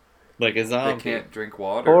 god, Like a They zombie. can't drink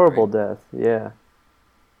water. horrible right? death. Yeah,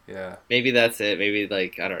 Yeah. Maybe that's it. Maybe,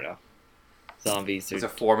 like, I don't know. Zombies It's are... a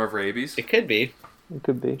form of rabies. It could be. it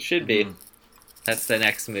could be. Should be. Mhm. That's the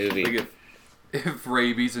next movie. Like if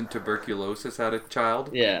rabies and tuberculosis had a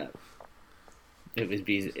child. Yeah. It would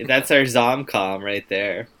be... That's our Zomcom right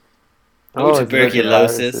there. Oh, Oh, it's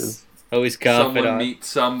tuberculosis. viruses. Always coughing Someone on. meets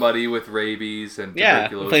somebody with rabies and Yeah.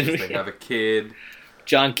 tuberculosis. They have a kid.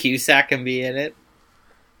 John Cusack can be in it.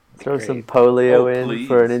 Throw Great. some polio Oh, in please.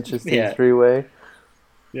 for an interesting Yeah. three-way.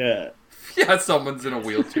 Yeah. Yeah, someone's in a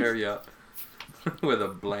wheelchair. Yeah, with a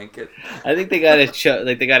blanket. I think they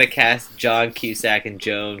gotta cast John Cusack and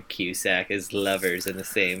Joan Cusack as lovers in the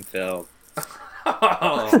same film. and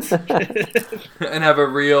have a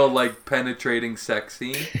real like penetrating sex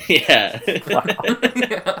scene. Yeah.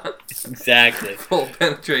 Yeah. Exactly. Full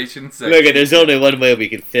penetration sex. Look, there's only one way we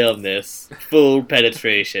can film this. Full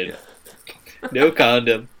penetration. No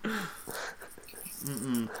condom.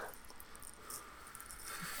 Mm-mm.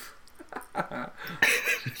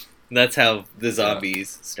 That's how the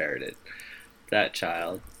zombies started. That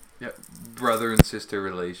child. Yeah, brother and sister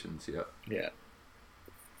relations. Yeah. Yeah.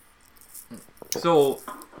 So,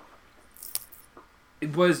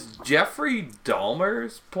 it was Jeffrey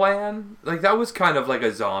Dahmer's plan? Like, that was kind of like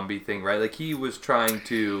a zombie thing, right? Like, he was trying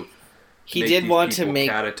to He make did these want to people make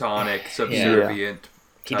catatonic, subservient.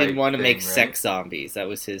 he did want to thing, make right? sex zombies. That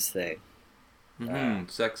was his thing.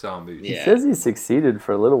 Sex zombies. He Yeah. says he succeeded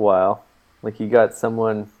for a little while. Like he got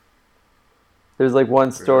someone. There's like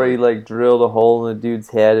one story, Really? like drilled a hole in the dude's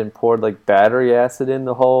head and poured like battery acid in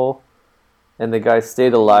the hole, and the guy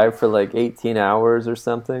stayed alive for like 18 hours or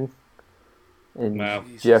something. And Wow.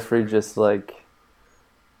 Jeffrey just like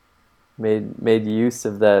made use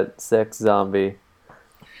of that sex zombie.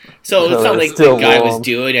 So it's So not it's like the still guy was warm.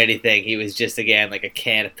 doing anything. He was just, again, like a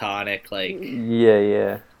catatonic, like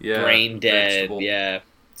Yeah. Yeah. brain dead. vegetable. Yeah.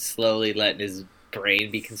 Slowly letting his brain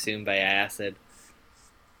be consumed by acid.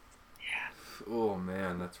 Oh,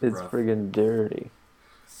 man, that's It's rough. friggin' dirty.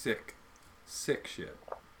 Sick. Sick shit.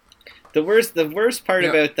 The worst part Yeah.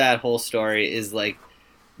 about that whole story is like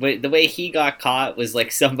the way he got caught was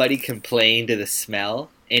like somebody complained to the smell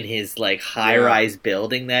in his like high-rise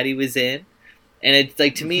building that he was in. And it's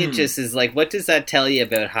like, to me, it Mhm. just is like, what does that tell you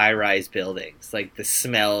about high-rise buildings? Like the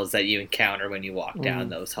smells that you encounter when you walk down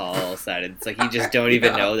those halls. That it's like you just don't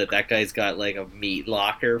even Yeah. know that guy's got like a meat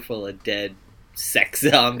locker full of dead sex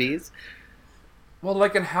zombies. Well,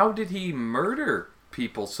 like, and how did he murder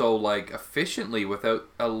people so, like, efficiently without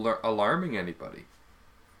alarming anybody?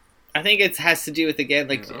 I think it has to do with, again,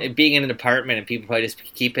 like You know? being in an apartment and people probably just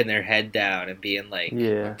keeping their head down and being like, I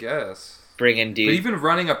Yeah. guess. bringing But dudes. even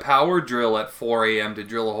running a power drill at 4 a.m. to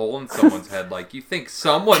drill a hole in someo's head, like, you think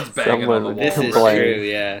someone's banging Someone on the would wall. This is Complain. true,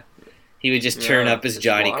 yeah. He would just turn Yeah, up his it's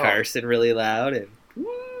Johnny wild. Carson really loud and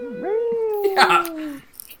Yeah.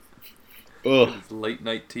 ugh. His late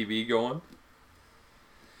night TV going.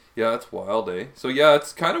 Yeah, that's wild, eh? So yeah,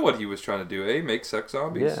 it's kind of what he was trying to do, eh? Make sex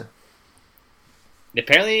zombies. Yeah.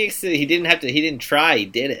 Apparently he didn't have to. He didn't try. He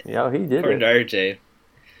did it. Yeah, he did According to it. RJ.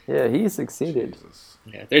 Yeah, he succeeded. Jesus.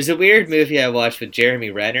 Yeah. There's a weird movie I watched with Jeremy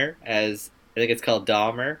Renner as I think it's called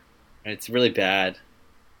Dahmer, and it's really bad.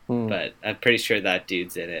 Hmm. But I'm pretty sure that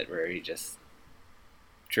dude's in it, where he just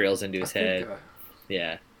drills into his head. I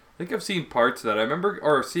Yeah. think I've seen parts of that. I remember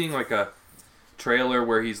or seeing like a trailer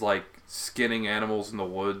where he's like skinning animals in the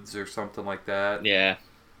woods or something like that. Yeah.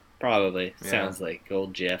 Probably. Yeah. Sounds like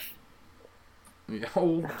old Jeff. Yeah.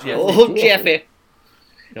 Oh, Jeffy. Old Jeffy.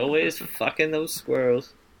 Always fucking those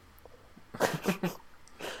squirrels.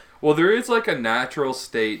 Well, there is like a natural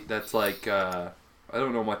state that's like I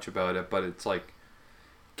don't know much about it, but it's like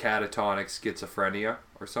catatonic schizophrenia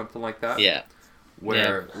or something like that. Yeah.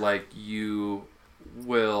 Where like you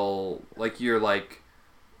will like you're like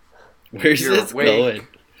Where's You're this awake.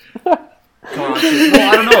 going? conscious. No,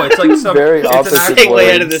 I don't know. It's like some Very it's an opposite actual- Segue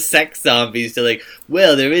out words. of the sex zombies to like,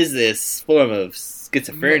 well, there is this form of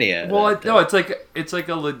schizophrenia. Well, no, it's like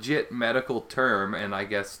a legit medical term, and I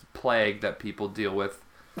guess plague that people deal with.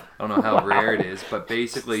 I don't know how rare it is, but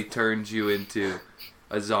basically turns you into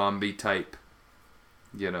a zombie type.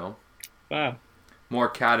 You know, Wow. more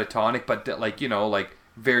catatonic, but like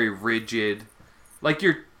very rigid. Like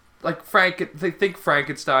you're like think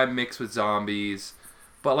Frankenstein mixed with zombies,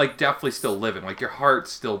 but like definitely still living. Like your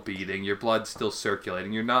heart's still beating, your blood's still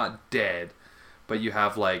circulating. You're not dead, but you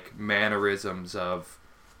have like mannerisms of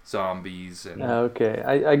zombies and Okay,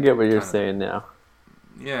 I get what you're Kinda. saying now.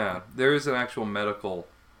 yeah, there is an actual medical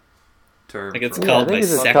term. Like it's for it. Yeah, I called think by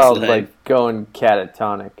it's sex called life. like going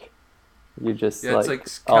catatonic. You just Yeah, it's like, like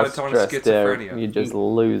all catatonic stressed out. schizophrenia. You just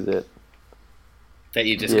lose it. That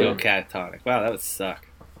you just Yeah. go catatonic. Wow, that would suck.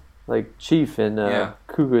 Like Chief in Yeah.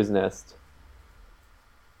 Cuckoo's Nest.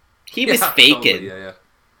 He was Yeah, faking. totally, yeah.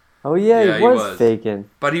 Oh yeah, Yeah, he he was was. faking.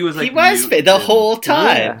 But he was like He was mute the and- whole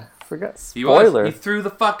time. Yeah, forgot. He was. Spoiler. He threw the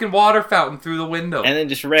fucking water fountain through the window And then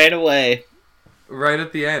just ran away. right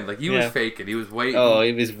at the end. Like he was Yeah. faking. He was waiting. Oh,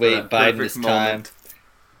 he was for waiting, that biding perfect his time. moment.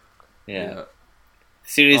 Yeah.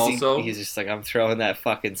 As soon as Also- he's just like, I'm throwing that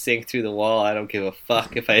fucking sink through the wall. I don't give a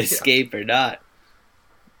fuck if I escape or not.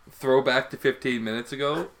 Throwback to 15 minutes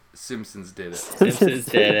ago. Simpsons did it. Simpsons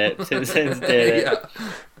did it. Simpsons did it.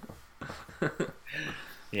 yeah.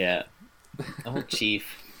 Yeah. Oh, Chief.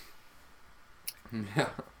 Yeah.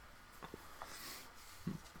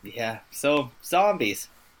 Yeah. So, zombies.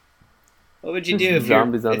 What would you do if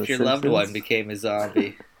Zombies on if The your loved Simpsons? one became a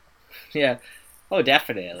zombie? Yeah. Oh,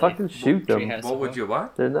 definitely. Fucking shoot them. Treehouse What would you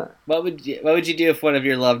what? They're not. What would you do if one of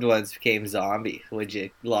your loved ones became zombie? Would you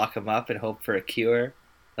lock them up and hope for a cure?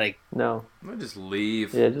 No. I'd just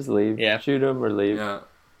leave. Yeah, just leave. Yeah. Shoot them or leave. Yeah.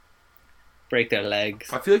 Break their legs?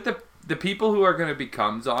 I feel like the people who are going to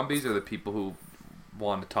become zombies are the people who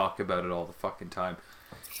want to talk about it all the fucking time.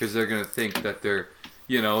 Because they're going to think that they're,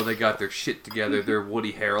 they got their shit together. They're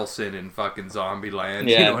Woody Harrelson in fucking Zombieland.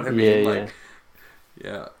 You Yeah. know what I Yeah, mean? yeah. Like,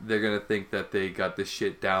 yeah, they're going to think that they got this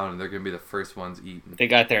shit down and they're going to be the first ones eaten. They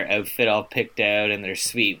got their outfit all picked out and their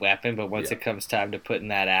sweet weapon, but once Yeah. it comes time to putting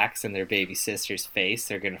that axe in their baby sister's face,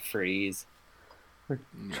 they're gonna freeze.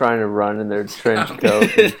 Trying to run in their trench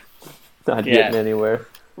coat. And not Yeah. getting anywhere.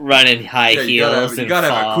 Running high Yeah, heels you and gotta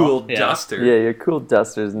have a fall. cool Yeah. duster. Yeah, your cool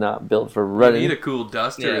duster's not built for You running. need a cool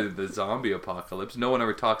duster Yeah. in the zombie apocalypse. No one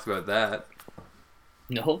ever talks about that.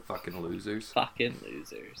 No Fucking losers. fucking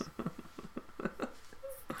losers.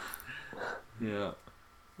 Yeah.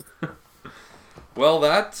 Well,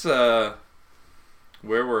 that's where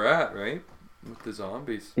we're at, right? With the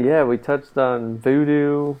zombies. Yeah, we touched on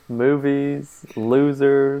voodoo, movies,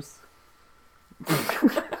 losers.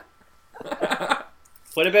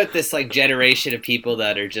 What about this like generation of people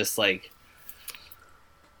that are just like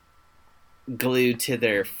glued to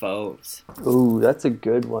their phones? Ooh, that's a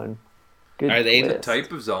good one. Good Are they the twist.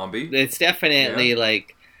 Type of zombie. It's definitely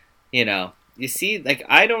like, you see, like,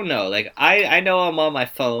 I don't know. Like, I know I'm on my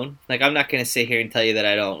phone. Like, I'm not going to sit here and tell you that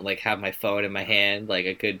I don't, like, have my phone in my hand, like,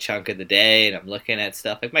 a good chunk of the day, and I'm looking at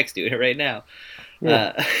stuff. Like, Mike's doing it right now.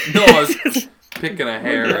 Yeah. No, I was picking a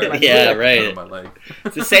hair out of Yeah, out right. of my leg.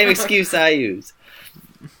 It's the same excuse I use.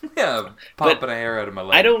 Yeah, popping a hair out of my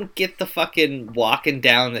leg. I don't get the fucking walking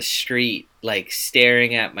down the street, like,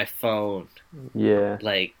 staring at my phone. Yeah.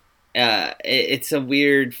 Like, it's a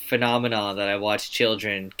weird phenomenon that I watch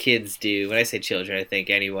kids do. When I say children, I think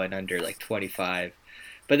anyone under like 25.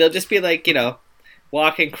 But they'll just be like,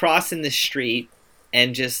 walking, crossing the street,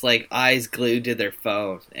 and just like eyes glued to their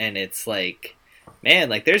phone. And it's like, man,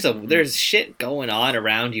 like there's shit going on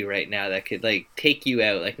around you right now that could like take you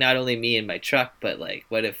out. Like not only me and my truck, but like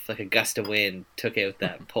what if like a gust of wind took out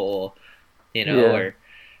that pole, Yeah. or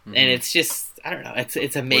and it's just I don't know.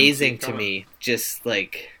 It's amazing to me. Just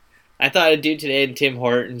like I thought a dude today in Tim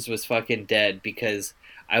Hortons was fucking dead because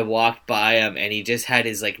I walked by him and he just had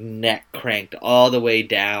his like neck cranked all the way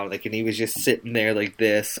down, like, and he was just sitting there like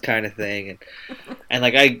this kind of thing, and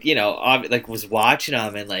like I like was watching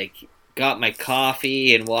him and like got my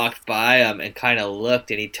coffee and walked by him and kind of looked,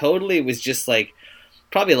 and he totally was just like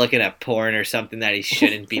probably looking at porn or something that he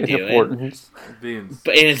shouldn't be doing. Important.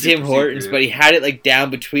 But in a Tim super Hortons, secretive. but he had it like down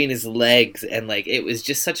between his legs, and like it was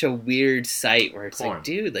just such a weird sight where it's Porn. like,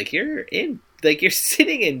 dude, like you're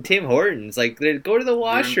sitting in Tim Hortons, like go to the You're in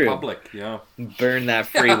washroom, public, yeah. burn that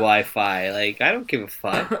free Yeah. Wi-Fi. Like I don't give a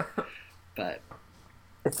fuck, but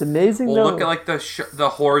It's amazing Well, though. look at like the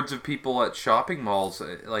hordes of people at shopping malls,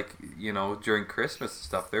 like during Christmas and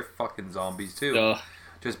stuff. They're fucking zombies too, ugh,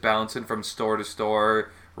 just bouncing from store to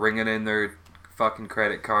store, ringing in their fucking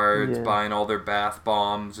credit cards, Yeah. buying all their bath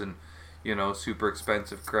bombs and, super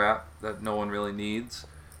expensive crap that no one really needs.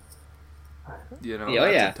 That's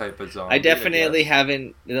a type of zombie. I definitely guess.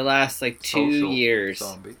 haven't in the last like 2 Social years.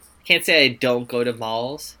 zombie. Can't say I don't go to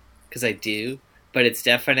malls because I do, but it's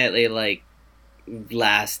definitely like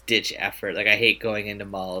last ditch effort. Like I hate going into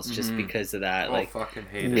malls just because of that. Like fucking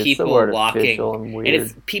hate it. It's people so walking, artificial and weird. and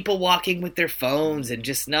it's people walking with their phones and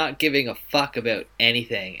just not giving a fuck about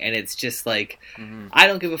anything. And it's just like I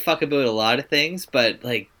don't give a fuck about a lot of things, but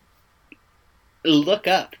like look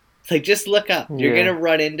up. Like just look up. You're Yeah. gonna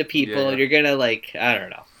run into people. Yeah. You're gonna like I don't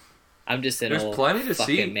know. I'm just an There's old plenty to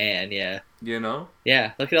fucking see. man. Yeah.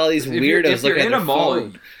 Yeah. Look at all these If weirdos you're looking at in their a mall,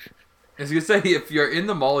 phone. I was gonna say, if you're in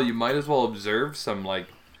the mall, you might as well observe some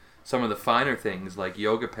of the finer things like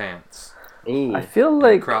yoga pants, Ooh. I feel and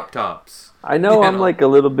like crop tops. I know You I'm know? like a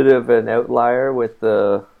little bit of an outlier with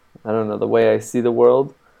the way I see the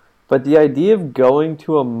world, but the idea of going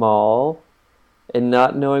to a mall and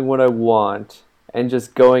not knowing what I want and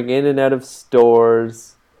just going in and out of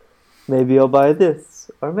stores, maybe I'll buy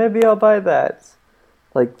this or maybe I'll buy that.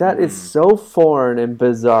 Like that is so foreign and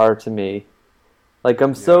bizarre to me. Like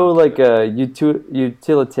I'm so like a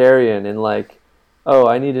utilitarian and like, oh,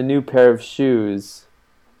 I need a new pair of shoes.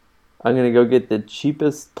 I'm gonna go get the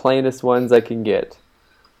cheapest, plainest ones I can get.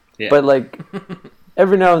 Yeah. But like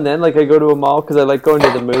every now and then, like I go to a mall because I like going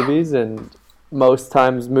to the movies, and most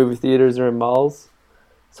times movie theaters are in malls.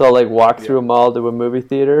 So I'll like walk through a mall to a movie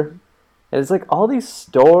theater, and it's like all these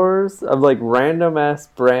stores of like random ass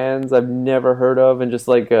brands I've never heard of, and just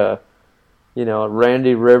like a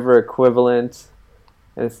Randy River equivalent.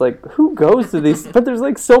 And it's like, who goes to these? But there's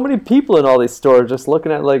like so many people in all these stores just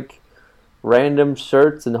looking at like random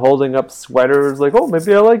shirts and holding up sweaters. Like, oh,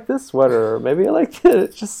 maybe I like this sweater, or maybe I like it.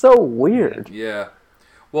 It's just so weird. Yeah.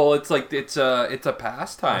 Well, it's like it's a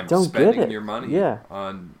pastime Don't spending get it. your money Yeah.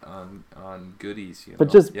 on goodies.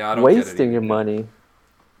 But just I don't get it wasting either. your money.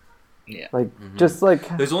 Yeah. Like, just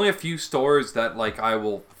like, There's only a few stores that like I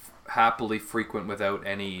will happily frequent without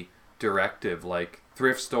any directive, like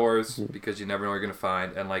thrift stores because you never know what you're gonna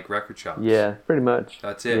find, and like record shops. yeah, pretty much.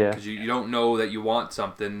 That's it, Yeah. because you don't know that you want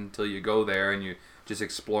something until you go there and you're just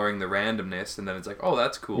exploring the randomness, and then it's like, oh,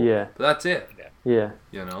 that's cool. Yeah. But that's it, Yeah.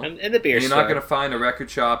 And And the beer you're store. not gonna find a record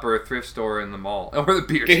shop or a thrift store in the mall or the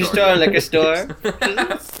beer Beer store. store, liquor store.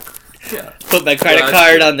 Yeah. Put my credit that's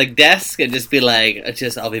card true. on the desk and just be like,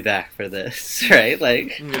 I'll be back for this, right?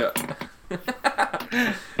 Like, Yeah.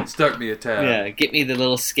 Start me a tab. yeah, get me the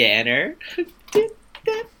little scanner.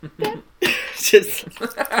 Just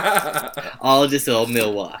all just old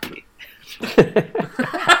Milwaukee.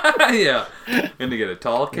 Yeah. And to get a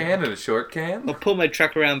tall can and a short can. I'll pull my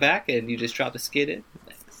truck around back and you just drop a skid in.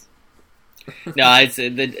 Thanks. No, it's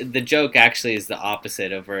the joke actually is the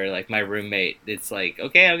opposite of where like my roommate. It's like,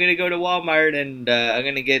 okay, I'm gonna go to Walmart and I'm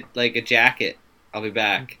gonna get like a jacket. I'll be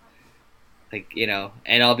back. Like,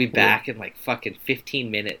 and I'll be back in like fucking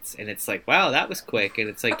 15 minutes. And it's like, wow, that was quick. And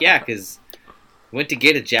it's like, yeah, because I went to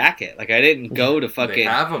get a jacket. Like, I didn't go to They fucking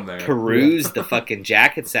have them there. peruse the fucking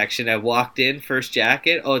jacket section. I walked in, first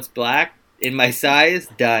jacket. Oh, it's black. In my size,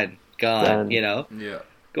 done. Gone, Done. Yeah.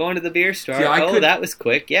 Going to the beer store. See, I could- that was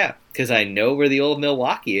quick. Yeah, because I know where the old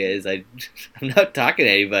Milwaukee is. I'm not talking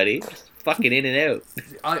to anybody. Just fucking in and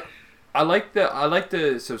out. I like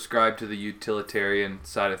to subscribe to the utilitarian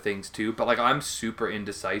side of things too, but like I'm super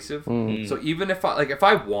indecisive. So even if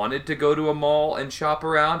I wanted to go to a mall and shop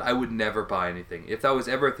around, I would never buy anything. If that was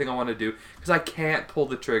ever a thing I want to do, because I can't pull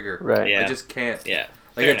the trigger. Right. Yeah. I just can't. Yeah.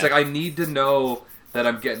 Like fair it's enough. like I need to know that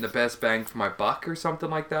I'm getting the best bang for my buck or something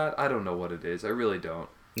like that. I don't know what it is. I really don't.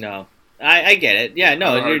 No. I get it. Yeah, I have a no,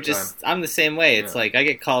 hard you're just... I'm the same way. It's Yeah. like, I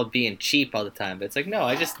get called being cheap all the time, but it's like, no,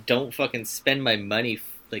 I just don't fucking spend my money,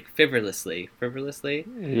 like, frivolously. Frivolously?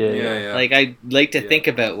 Yeah. Like, I like to Yeah. think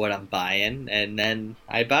about what I'm buying, and then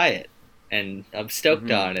I buy it. And I'm stoked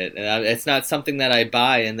Mhm. on it. And it's not something that I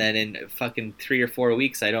buy, and then in fucking 3 or 4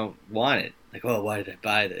 weeks, I don't want it. Like, oh, why did I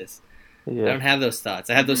buy this? I Yeah. don't have those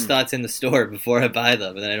thoughts. I have those thoughts in the store before I buy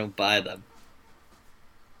them, and then I don't buy them.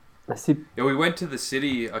 I see. Yeah, we went to the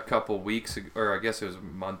city a couple weeks ago, or I guess it was a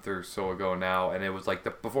month or so ago now, and it was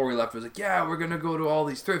like before we left, it was like, yeah, we're gonna go to all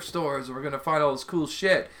these thrift stores, and we're gonna find all this cool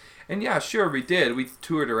shit. And yeah, sure, we did. We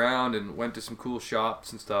toured around and went to some cool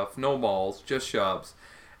shops and stuff. No malls, just shops.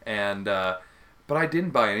 And but I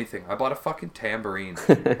didn't buy anything. I bought a fucking tambourine.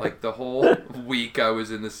 Like the whole week I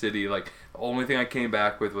was in the city, like the only thing I came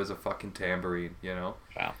back with was a fucking tambourine.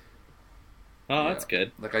 Wow. Oh, that's Yeah.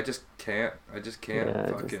 good. Like I just can't Yeah, I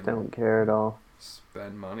fucking just don't care at all.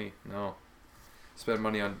 spend money. No. Spend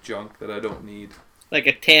money on junk that I don't need. Like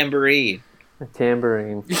a tambourine. A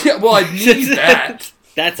tambourine. Yeah, well, I need that.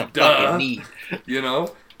 That's a Duh. fucking need. You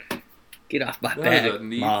know? Get off my That back, is a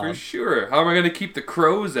need Mom. for sure. How am I going to keep the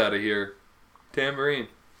crows out of here? Tambourine.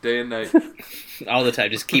 Day and night. All the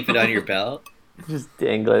time. Just keep it on your belt. Just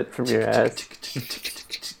dangle it from your ass.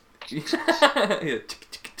 Yeah.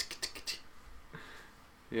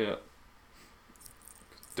 Yeah.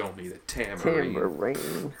 Don't need a tambourine.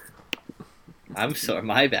 Tambourine. I'm sorry,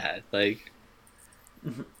 my bad. Like,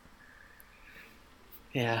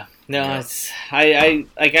 yeah, no, Yeah. it's I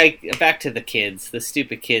back to the kids, the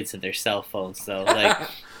stupid kids and their cell phones. Though, like,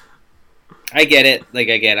 I get it. Like,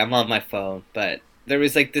 again, I'm on my phone, but there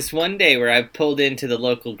was like this one day where I pulled into the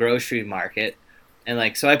local grocery market, and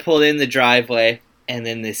like, so I pulled in the driveway, and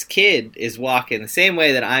then this kid is walking the same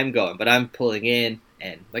way that I'm going, but I'm pulling in,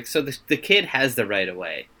 and like, so the kid has the right of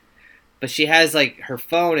way, but she has like her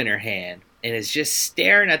phone in her hand and is just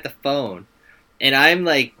staring at the phone, and I'm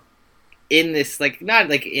like in this, like, not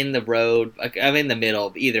like in the road, like I'm in the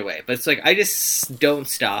middle, either way, but it's like I just don't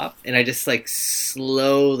stop, and I just like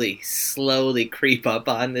slowly creep up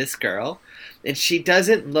on this girl, and she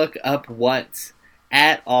doesn't look up once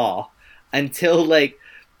at all until like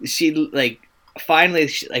she like finally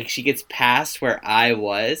she gets past where I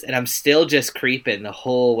was, and I'm still just creeping the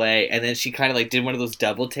whole way, and then she kind of like did one of those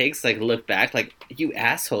double takes, like look back, like, you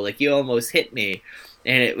asshole, like you almost hit me.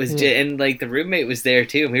 And it was and like the roommate was there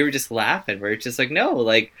too, and we were just laughing. We're just like, no,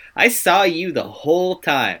 like I saw you the whole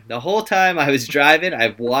time. The whole time I was driving,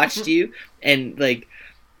 I've watched you, and like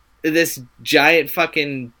this giant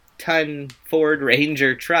fucking ton Ford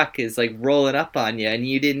Ranger truck is like rolling up on you, and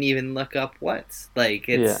you didn't even look up once. Like,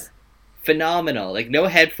 it's phenomenal. Like, no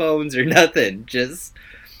headphones or nothing, just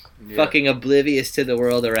fucking oblivious to the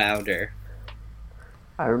world around her.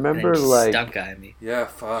 I remember, And it just like, stunk on me. Yeah,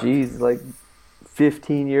 fuck. geez, like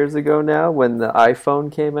 15 years ago now, when the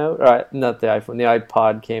iPhone came out, or not the iPhone, the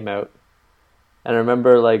iPod came out, and I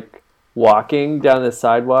remember like walking down the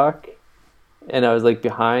sidewalk, and I was like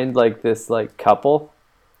behind like this like couple,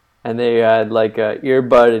 and they had like a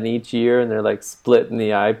earbud in each ear, and they're like splitting the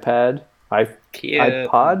Cute.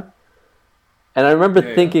 iPod, and I remember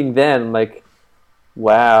Yeah. thinking then, like,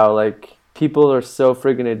 wow, like people are so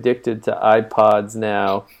friggin' addicted to iPods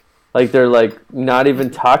now. Like, they're like not even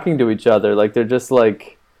talking to each other. Like, they're just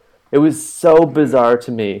like, it was so bizarre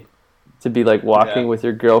to me to be like walking with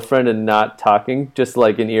your girlfriend and not talking, just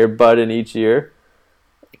like an earbud in each ear.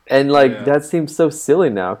 And like, that seems so silly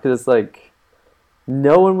now, because it's like,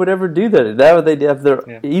 no one would ever do that. That would, they'd have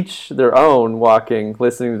each their own walking,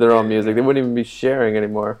 listening to their own music. They wouldn't even be sharing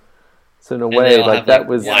anymore. So in a way, they all like, have, that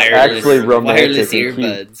was wireless, actually romantic wireless and cute.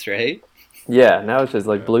 earbuds, right? Yeah, now it's just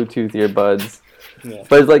like Bluetooth earbuds. Yeah.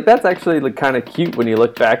 But it's like, that's actually like kind of cute when you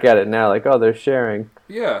look back at it now. Like, oh, they're sharing.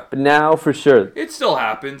 Yeah. But now, for sure, It still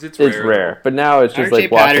happens. It's it's rare. But now it's just RJ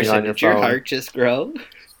like walking Patterson, on your did your phone. heart just grow?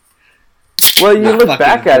 Well, you Not look fucking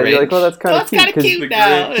back at it, you're Grinch. like, oh, that's kind Oh, of it's cute. kind of cute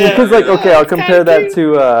now. Grinch. Because, like, okay, I'll It's kinda compare that cute.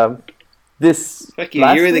 to this. Fuck you,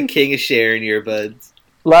 last you were the week? king of sharing earbuds.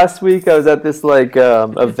 Last week, I was at this like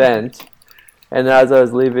event, and as I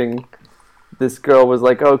was leaving, this girl was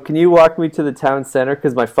like, "Oh, can you walk me to the town center?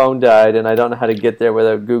 Because my phone died, and I don't know how to get there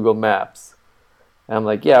without Google Maps." And I'm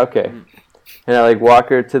like, "Yeah, okay." And I like walk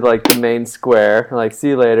her to like the main square. I'm like, "See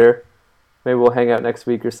you later. Maybe we'll hang out next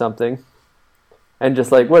week or something." And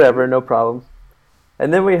just like, whatever, no problem.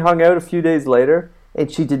 And then we hung out a few days later,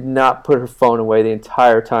 and she did not put her phone away the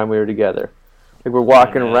entire time we were together. Like, we're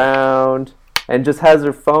walking around, and just has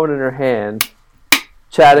her phone in her hand,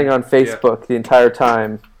 chatting on Facebook the entire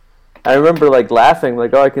time. I remember like laughing,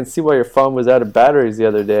 like, "Oh, I can see why your phone was out of batteries the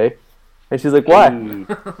other day." And she's like, "Why?" Ooh.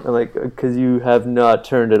 I'm like, "Because you have not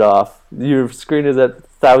turned it off. Your screen is at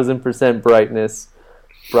 1,000% brightness,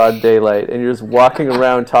 broad daylight, and you're just walking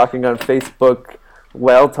around talking on Facebook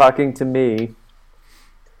while talking to me."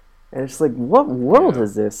 And it's like, what world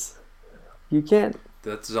is this? You can't.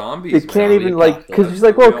 That's zombies. You can't man. even like, because she's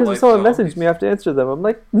like, "Well, because if someone messaged me, I have to answer them." I'm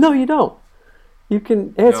like, "No, you don't. You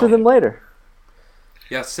can answer them later."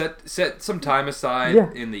 Yeah, set some time aside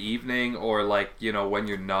in the evening, or like, you know, when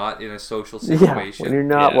you're not in a social situation. Yeah, when you're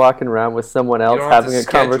not walking around with someone else having a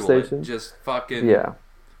conversation. Just fucking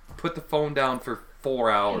put the phone down for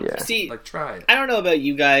 4 hours. Yeah. See, like, try it. I don't know about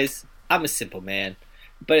you guys. I'm a simple man,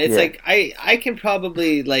 but it's like I can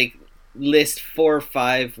probably like list 4 or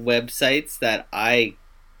 5 websites that I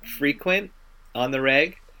frequent on the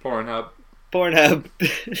reg. Pornhub.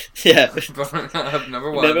 Yeah. Pornhub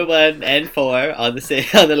number 1. Number 1 and 4 on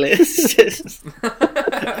the list.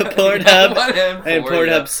 Pornhub and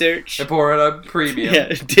Pornhub search. And Pornhub Premium. Yeah,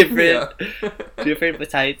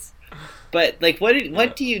 different sites. But like,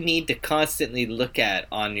 what do you need to constantly look at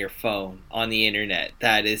on your phone on the internet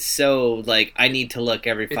that is so like I need to look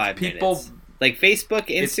every 5 minutes? Like Facebook,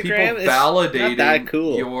 Instagram, it's validating not that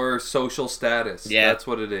cool. your social status. Yeah, that's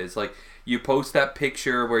what it is. Like you post that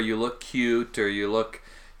picture where you look cute or you look,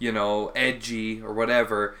 edgy or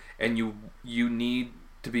whatever, and you need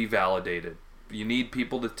to be validated. You need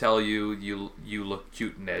people to tell you look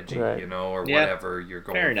cute and edgy, right. Or whatever you're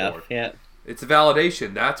going for. Fair enough. Yeah. It's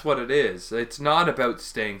validation. That's what it is. It's not about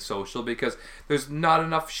staying social because there's not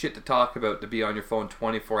enough shit to talk about to be on your phone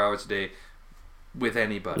 24 hours a day with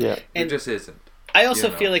anybody. Yeah. It just isn't. I also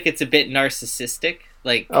feel like it's a bit narcissistic.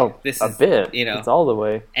 Like, this is, bit. It's all the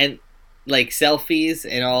way. And like selfies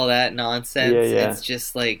and all that nonsense. Yeah. It's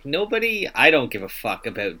just like I don't give a fuck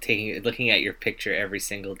about looking at your picture every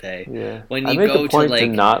single day. Yeah. When I you make go a point to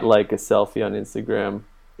not like a selfie on Instagram.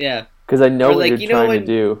 Yeah. Because I know what like, you're trying to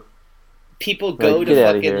do. People go to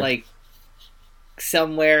fucking like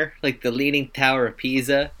somewhere like the Leaning Tower of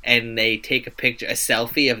Pisa and they take a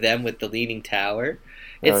selfie of them with the Leaning Tower.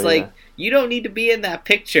 It's you don't need to be in that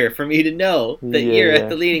picture for me to know that you're at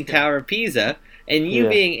the Leaning Tower of Pisa, and you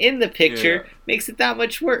being in the picture makes it that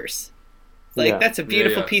much worse. Like that's a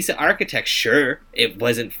beautiful piece of architecture. Sure, it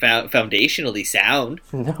wasn't foundationally sound.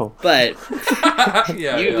 No, but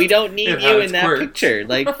we don't need you in that picture.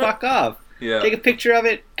 Like fuck off. Yeah. Take a picture of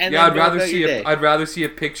it and then I'd rather see a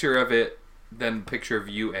picture of it than a picture of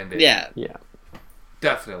you and it. Yeah. Yeah.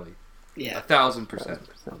 Definitely. Yeah. 1,000%.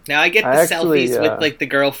 Now I get the selfies with like the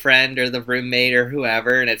girlfriend or the roommate or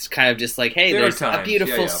whoever, and it's kind of just like, hey, there's a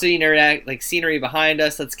beautiful scenery behind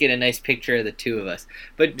us. Let's get a nice picture of the two of us.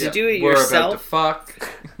 But to do it yourself, we're about to fuck.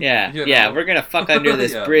 Yeah, we're gonna fuck under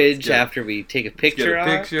this bridge after we take a picture.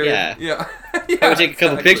 Yeah. I would take a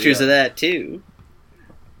couple pictures of that too.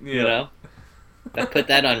 Yeah. I put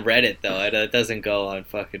that on Reddit though. It doesn't go on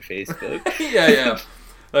fucking Facebook. Yeah.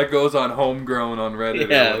 That goes on Homegrown on Reddit.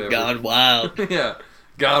 Yeah, or whatever. Gone Wild. Yeah,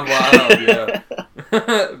 Gone Wild. Yeah.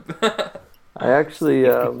 I actually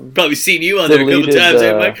probably seen you on there a couple times.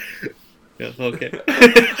 Mike. Yeah, okay.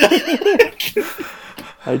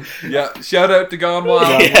 Shout out to Gone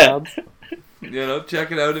Wild. Yeah.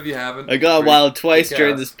 Check it out if you haven't. I got wild twice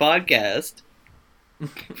during this podcast.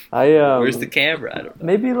 Where's the camera? I don't know.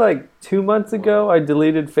 Maybe like 2 months ago, I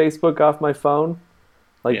deleted Facebook off my phone,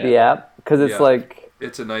 the app, because it's like.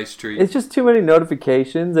 It's a nice treat. It's just too many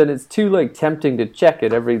notifications, and it's too tempting to check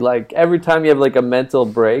it every time you have a mental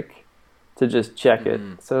break to just check it.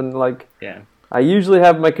 So I usually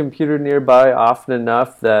have my computer nearby often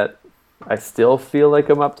enough that I still feel like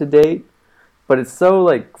I'm up to date, but it's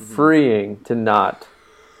so freeing to not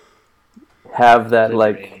have that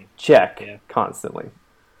check constantly.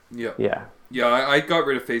 Yeah. I got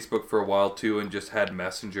rid of Facebook for a while too, and just had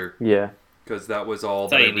Messenger. Yeah. Because that was all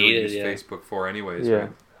that I really used Facebook for anyways. Yeah.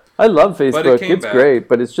 Right? I love Facebook. It's great,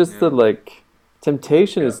 but it's just the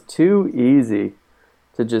temptation is too easy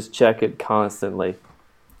to just check it constantly.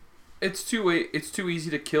 It's too easy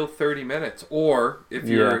to kill 30 minutes, or if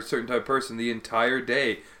you're a certain type of person, the entire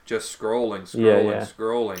day just scrolling.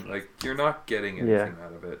 You're not getting anything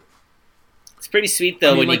out of it. It's pretty sweet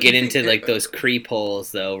though when you get into those creep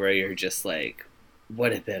holes though, where you're just like,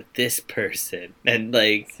 what about this person? And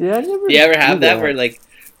do you ever have that where you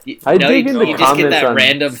just get that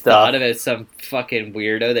random thought about some fucking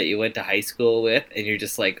weirdo that you went to high school with, and you're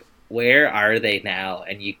just like, where are they now?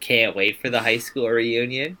 And you can't wait for the high school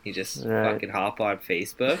reunion. You just fucking hop on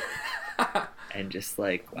Facebook and just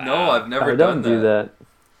wow. No, I've never done that. I don't do that.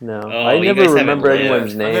 No, I never remember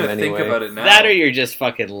anyone's name anyway. Think about it now. That or you're just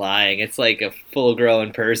fucking lying. It's like a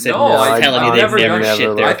full-grown person telling you they've never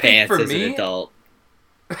shit their pants as an adult.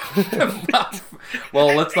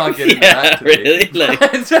 Well, let's not get into that today. Really?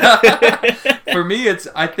 For me,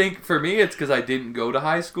 it's because I didn't go to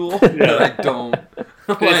high school, but I don't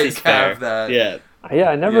have that. Yeah.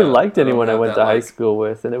 I never liked anyone I went to high school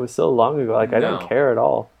with, and it was so long ago. I don't care at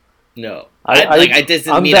all. No, I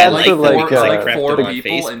doesn't mean I like them because I prepped four them on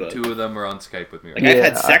people, Facebook. and 2 of them are on Skype with me. I've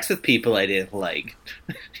had sex with people I didn't like.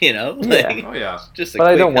 Just but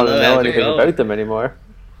I don't want to know anything about them anymore.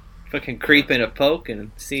 Fucking creep in a poke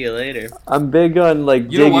and see you later. I'm big on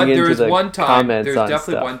digging into the comments. There's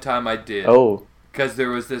definitely one time I did. Oh. Because there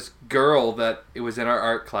was this girl that it was in our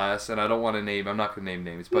art class, and I don't want to name. I'm not going to name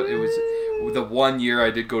names, but it was the one year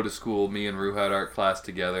I did go to school. Me and Rue had art class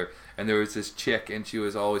together, and there was this chick, and she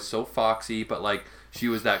was always so foxy, but she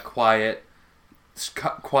was that quiet,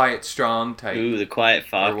 strong type. Ooh, the quiet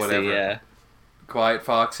foxy, or whatever. yeah. Quiet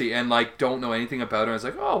foxy, and don't know anything about her. I was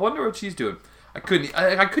like, oh, I wonder what she's doing. I couldn't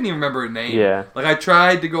even remember her name. Yeah. Like I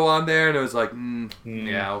tried to go on there and it was like,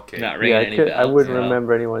 yeah, okay. Not ringing any I bells. wouldn't no.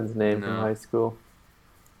 remember anyone's name from No. high school.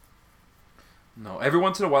 No, every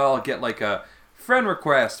once in a while I'll get like a friend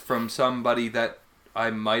request from somebody that I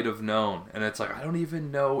might have known, and it's like I don't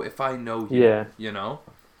even know if I know you. Yeah. You know.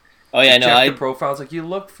 Oh yeah, no, Check the profiles. Like you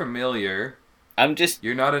look familiar. I'm just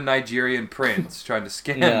You're not a Nigerian prince trying to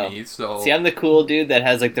scam No. me. So see, I'm the cool dude that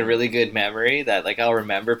has like the really good memory that like I'll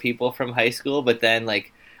remember people from high school, but then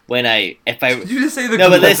like when if I Did you just say the No,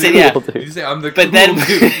 cool but listen, dude? yeah. Did you say I'm the but cool then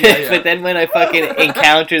dude? Yeah. but then when I fucking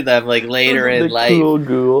encounter them like later The in life, cool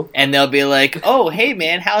ghoul. and they'll be like, "Oh, hey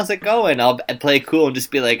man, how's it going?" I'll play cool and just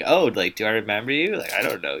be like, "Oh, like, do I remember you? Like, I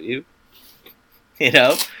don't know you." You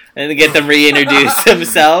know, and then get them reintroduce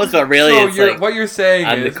themselves, but really, So it's like what you're saying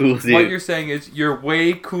I'm the is cool dude. what you're saying is you're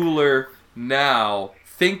way cooler now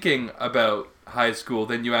thinking about high school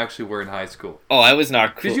than you actually were in high school. oh, I was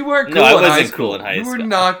not cool. Because you weren't cool No, I in high wasn't school. cool in high You school. were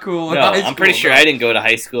not cool in No, high school. I'm pretty sure no. I didn't go to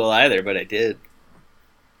high school either, but I did.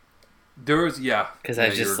 There was, yeah. 'Cause I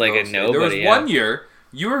was you just were like a ghosted. There was nobody, yeah. one year,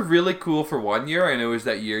 you were really cool for 1 year, and it was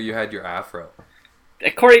that year you had your afro.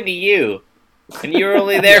 According to you. And you were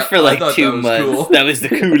only there Yeah, for I like thought 2 that was months. cool. That was the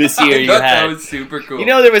coolest year I you thought had. that was super cool. You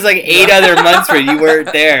know, there was like 8 other months where you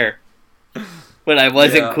weren't there. When I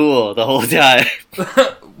wasn't Yeah. cool the whole time.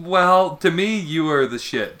 Well, to me, you were the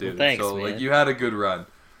shit, dude. Well, thanks, so, man. like, you had a good run.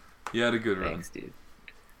 You had a good run. Thanks, dude.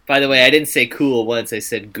 By the way, I didn't say cool once. I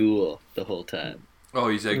said ghoul the whole time. Oh,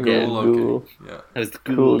 you said Yeah, cool? Okay. ghoul. Yeah, I was the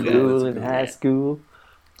Cool ghoul guy. ghoul that's in cool. high school.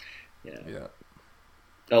 Yeah. yeah.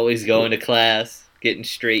 Always going to class, getting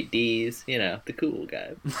straight D's. You know, the cool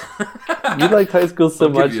guy. You liked high school so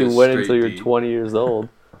I'll give much you a you went straight until you were D. 20 years old.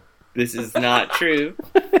 This is not true.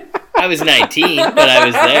 I was 19, but I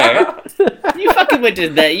was there. You fucking went to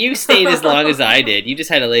that. You stayed as long as I did. You just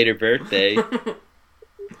had a later birthday.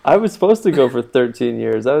 I was supposed to go for 13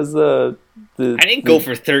 years. I was the I didn't go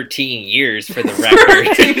for 13 years for the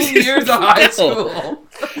record. 13 years of high No. school.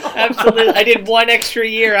 Absolutely. I did 1 extra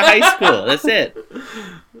year of high school. That's it.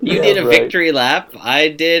 You Yeah, did a right. victory lap. I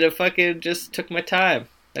did a fucking just took my time.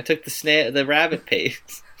 I took the rabbit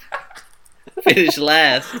pace. Finished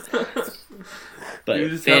last. But You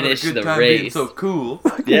just having a finished good the time being race. so cool.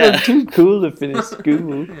 You're Yeah. too cool to finish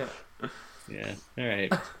school. Yeah. Yeah. All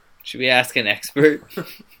right. Should we ask an expert?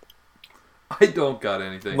 I don't got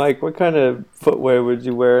anything. Mike, what kind of footwear would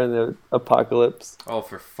you wear in the apocalypse? Oh,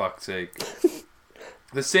 for fuck's sake.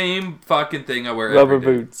 The same fucking thing I wear Rubber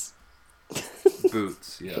every day. boots.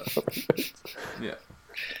 Boots, yeah. Yeah.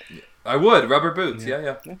 I would. Rubber boots,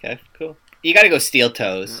 yeah. Okay, cool. You gotta go steel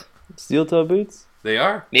toes. Steel toe boots? They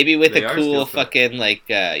are. Maybe with They a are cool steel toe. fucking like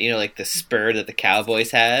like the spur that the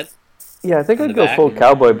Cowboys had. Yeah, I think In I'd the go back? full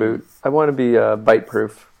cowboy boot. I want to be bite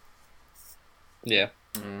proof. Yeah.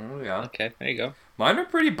 Yeah. Okay, there you go. Mine are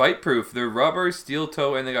pretty bite proof. They're rubber, steel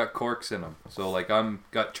toe, and they got corks in them. So, like,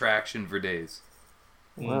 got traction for days.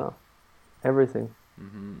 Wow. Everything.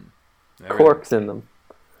 Everything. Corks in them.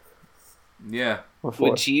 Yeah. What for?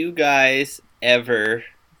 Would you guys ever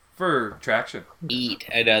For traction. eat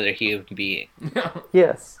another human being?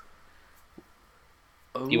 Yes.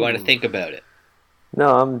 You want to Ooh. think about it?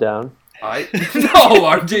 No, I'm down. No,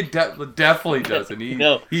 RJ definitely doesn't.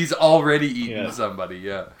 No. He's already eaten Yeah. somebody.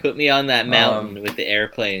 Yeah. Put me on that mountain with the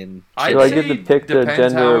airplane. I'd Do I say get to pick the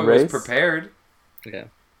depends gender how or it was race? prepared. Yeah.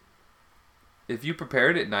 If you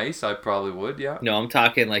prepared it nice, I probably would. Yeah. No, I'm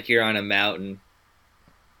talking like you're on a mountain.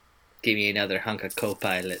 Give me another hunk of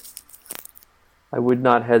co-pilot. I would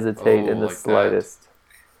not hesitate Oh, in the like that. slightest.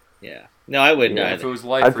 Yeah. No, I wouldn't Yeah, If it either. was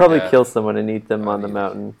life I'd or probably death. kill someone and eat them Oh, on the yeah.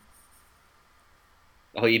 mountain.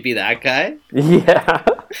 Oh, you'd be that guy? Yeah.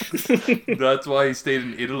 That's why he stayed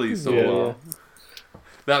in Italy so Yeah. long.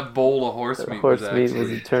 That bowl of horse meat Horse was meat actually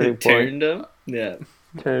was a turning point. Turned him? Yeah.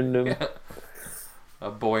 Turned him. Yeah.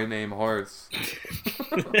 A boy named Horse.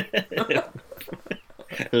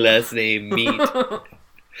 Last name meat.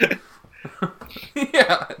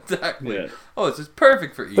 Yeah, exactly. Yeah. Oh, this is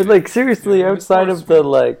perfect for eating. But like seriously, Yeah, it was outside horse of the meat.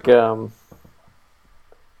 like, I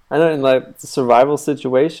don't like the survival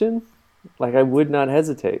situation. Like I would not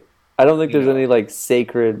hesitate. I don't think there's No. any like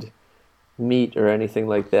sacred meat or anything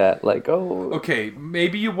like that. Like Okay,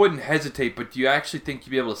 maybe you wouldn't hesitate, but do you actually think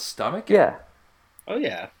you'd be able to stomach it? yeah. Oh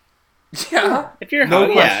yeah. Yeah. If you're No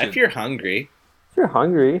yeah, question. if you're hungry. If you're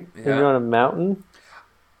hungry and Yeah. you're on a mountain,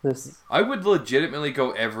 this I would legitimately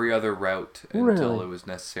go every other route until Really? it was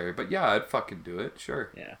necessary. But yeah, I'd fucking do it. Sure.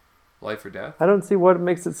 Yeah. Life or death. I don't see what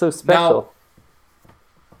makes it so special.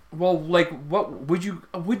 Well, like, what would you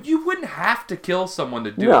wouldn't have to kill someone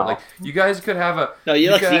to do No. it. Like, you guys could have a. No, you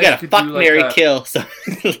guys gotta could fuck, do, like, marry, a- kill. So,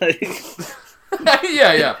 like,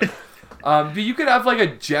 Yeah. But you could have like a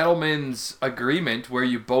gentleman's agreement where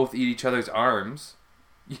you both eat each other's arms.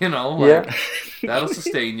 You know, like, that'll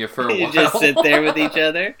sustain you for a You while. just sit there with each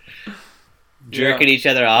other, jerking each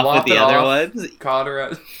other off Lop with the it other off, ones.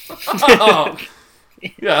 Cauterize. Oh.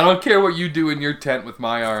 Yeah, I don't care what you do in your tent with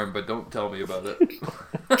my arm, but don't tell me about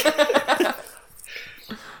it.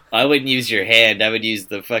 I wouldn't use your hand. I would use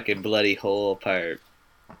the fucking bloody hole part.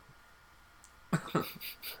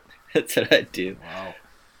 That's what I'd do. Wow.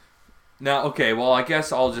 Now, okay, well, I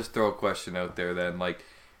guess I'll just throw a question out there then. Like,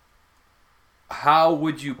 how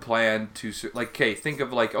would you plan to, like, okay, think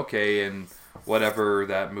of, like, okay, in whatever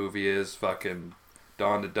that movie is, fucking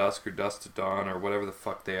Dawn to Dusk or Dusk to Dawn or whatever the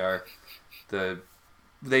fuck they are. They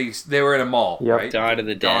were in a mall, right? Dawn of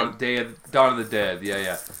the Dead. Dawn of the Dead,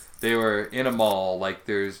 yeah. They were in a mall, like,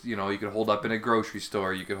 there's, you know, you could hold up in a grocery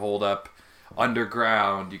store, you could hold up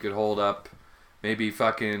underground, you could hold up maybe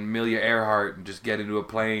fucking Amelia Earhart and just get into a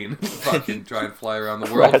plane and fucking try and fly around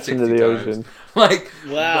the world Crash 60 into the times. ocean. Like,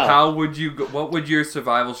 Wow. how would you go, what would your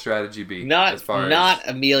survival strategy be? Not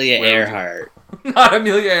Amelia where would you- Earhart. Not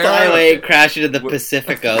Amelia Earhart. Fly away and crash into the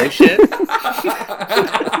Pacific Ocean.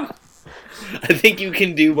 I think you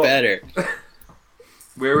can do better.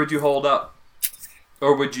 Where would you hold up?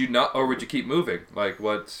 Or would you not? Or would you keep moving? Like,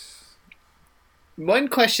 what? One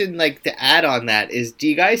question, like, to add on that is, do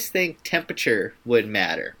you guys think temperature would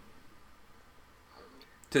matter?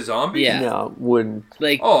 To zombies? Yeah. No, wouldn't.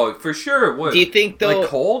 Like, Oh, for sure it would. do you think, though... Like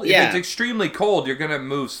cold? Yeah. If it's extremely cold, you're going to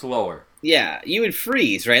move slower. Yeah, you would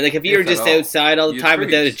freeze, right? Like, if you were If at just all. outside all the You'd time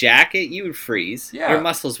without a freeze. jacket, you would freeze. Yeah. Your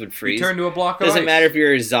muscles would freeze. You turn to a block of Doesn't ice. matter if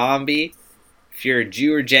you're a zombie, if you're a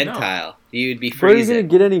Jew or Gentile, you'd be Where are you going freezing.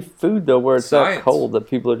 to get any food, though, where it's Science. that cold that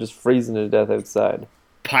people are just freezing to death outside?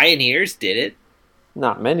 Pioneers did it.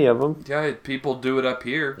 Not many of them. Yeah, people do it up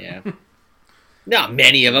here. Yeah. Not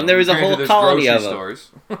many of them. There was a Granted, whole there's colony grocery of them.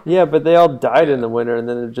 stores. Yeah, but they all died in the winter, and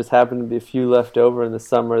then it just happened to be a few left over in the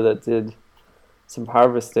summer that did some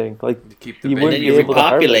harvesting. Like, To keep the You And wouldn't then baby you be able to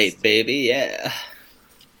alive. repopulate, harvest. baby. Yeah. That's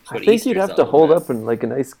I what think you'd Easter's have to all hold about. up in like a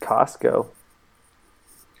nice Costco.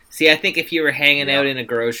 See, I think if you were hanging Yeah. out in a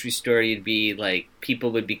grocery store, you'd be like,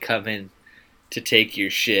 people would be coming to take your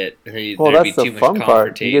shit. Well, There'd be that's the too much fun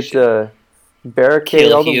part. You get confrontation. to barricade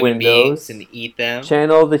Kill all the human windows, beings and eat them,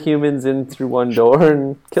 channel the humans in through one door,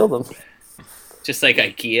 and kill them. just like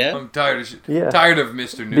IKEA. I'm tired of Yeah. tired of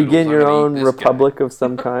Mr. Noodles. Begin I'm your gonna eat own this republic of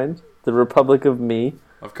some kind. The Republic of Me guy.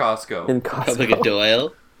 Of Costco. in Costco. Republic of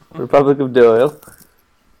Doyle. Republic of Doyle.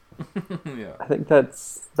 Yeah. I think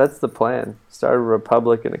that's the plan. Start a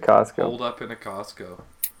republic in a Costco. Hold up in a Costco.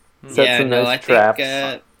 Set Yeah, some no, nice I traps.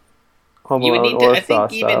 think Home you would Alone need to- or I think Saw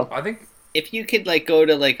even- style. I think if you could like go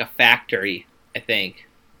to like a factory, I think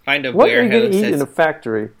find a What are you warehouse. going to eat that's- in a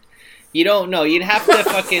factory? You don't know. You'd have to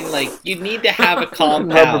fucking like. You'd need to have a Rubber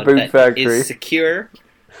compound boot that factory. is secure.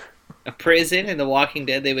 A prison in The Walking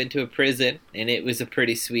Dead. They went to a prison, and it was a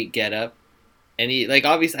pretty sweet getup. And you,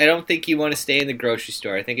 obviously, I don't think you want to stay in the grocery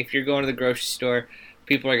store. I think if you're going to the grocery store,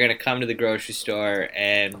 people are going to come to the grocery store,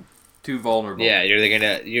 and too vulnerable. yeah,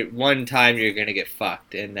 one time you're gonna get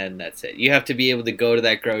fucked, and then that's it. You have to be able to go to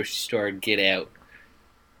that grocery store and get out,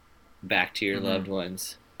 back to your Mhm. loved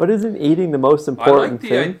ones. But isn't eating the most I important like the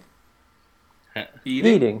thing?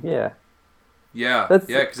 eating. Eating, yeah. Yeah, That's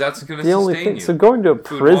because that's going to The only sustain thing. you. So going to a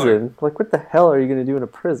Food, prison, like what the hell are you going to do in a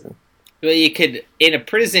prison? Well, you could in a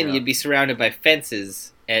prison, Yeah. you'd be surrounded by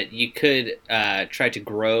fences, and you could try to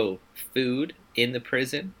grow food in the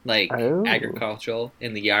prison, like Oh. agricultural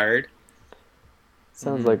in the yard.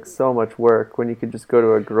 Sounds Mhm. like so much work when you could just go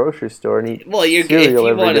to a grocery store and eat Well, if cereal you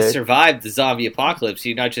every want to day. survive the zombie apocalypse,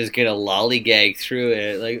 you're not just gonna lollygag through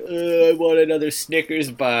it like, I want another Snickers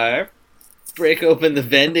bar. Break open the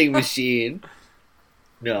vending machine.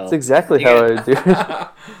 No, That's exactly You how got- I would do it.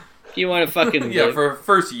 if you want to fucking yeah, live, for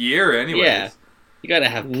first year, anyways. Yeah. you gotta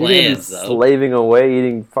have You're going to be plans though. slaving away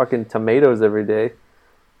eating fucking tomatoes every day.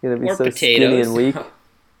 You're going to be Or so skinny potatoes. and weak.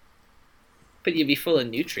 But you'd be full of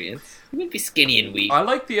nutrients. You wouldn't be skinny and weak. I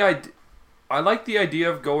like the idea. I like the idea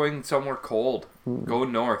of going somewhere cold. Hmm. Go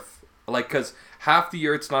north, like because half the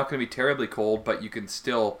year it's not going to be terribly cold, but you can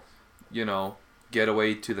still, get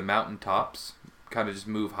away to the mountaintops. Kind of just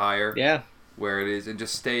move higher Yeah. where it is, and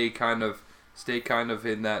just stay kind of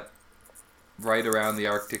in that right around the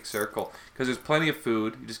Arctic Circle because there's plenty of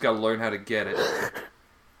food. You just got to learn how to get it.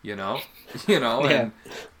 Yeah.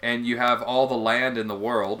 and you have all the land in the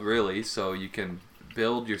world really, so you can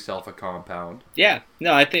build yourself a compound. Yeah.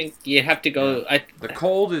 No, I think you have to go. The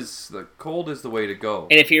cold is the way to go.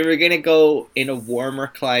 And if you were gonna go in a warmer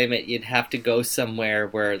climate, you'd have to go somewhere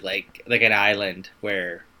where like an island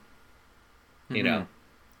where, you know,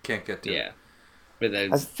 Can't get to. yeah. With I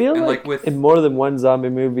a, feel And, like, like, with- in more than one zombie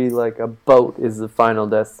movie, like a boat is the final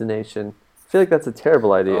destination. I feel like that's a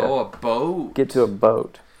terrible idea. Oh, a boat. Get to a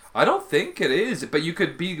boat. I don't think it is, but you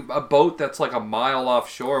could be a boat that's like a mile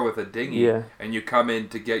offshore with a dinghy, Yeah. and you come in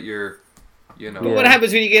to get your, Yeah. what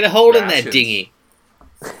happens when you get a hold in that Rations. dinghy?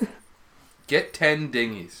 Get 10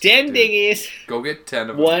 dinghies. 10 dude. dinghies. Go get 10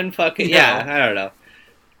 of them. One fucking Yeah. I don't know.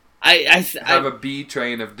 I Have a B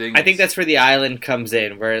train of dinghies. I think that's where the island comes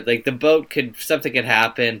in, where like the boat something could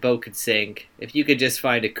happen, boat could sink. If you could just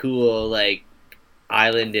find a cool like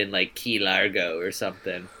island in like Key Largo or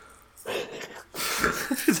something.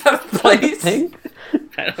 Is that a place? Think?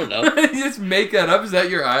 I don't know. You just make that up. Is that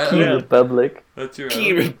your Key island? Republic. That's your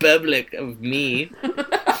Key island. Republic of me.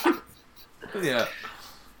 Yeah.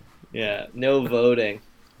 Yeah, no voting.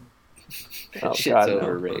 Oh, Shit's God, no.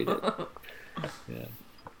 overrated.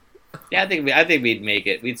 Yeah, I think we'd make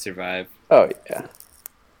it. We'd survive. Oh, yeah.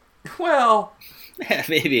 Well,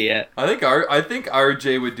 Maybe, yeah. I think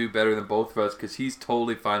RJ would do better than both of us because he's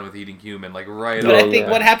totally fine with eating human, like right But off. I think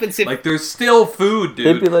yeah. what happens if Like there's still food, dude.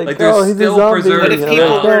 They'd be like, there's "Oh, he's a still zombie." preserved. what if Yeah, people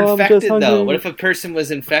like, were "Oh, I'm just infected though? hungry." What if a person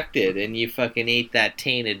was infected and you fucking ate that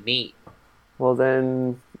tainted meat Well,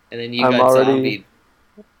 then and then you I'm got already-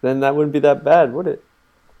 zombied? that wouldn't be that bad, would it?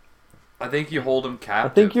 I think you hold him I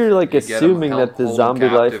captive. think you're like You get 'em assuming held- that the hold 'em zombie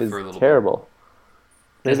life captive is for a little bit. terrible.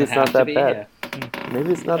 Maybe Doesn't it's not have to that be, bad. yeah.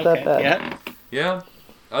 Maybe it's not Okay, that bad. Yeah. Yeah,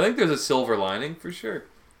 I think there's a silver lining for sure.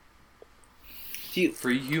 You-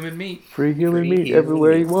 Free human meat. Free human Free meat human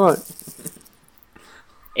everywhere meat. you want.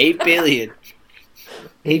 8 billion.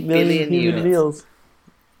 8 million billion human units. meals.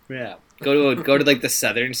 Yeah. Go to like the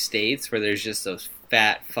southern states where there's just those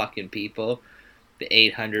fat fucking people, the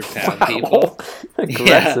 800-pound people.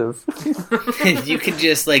 Aggressive. And you can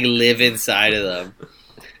just like live inside of them.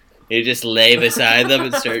 You just lay beside them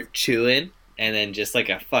and start chewing, and then just like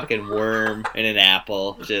a fucking worm and an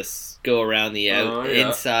apple, just go around the Oh, yeah.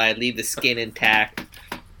 inside, leave the skin intact.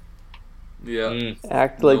 Yeah. Mm.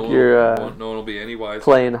 Act like no you're one will be any wiser.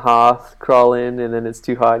 playing Hoth, crawl in, and then it's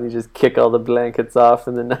too hot, and you just kick all the blankets off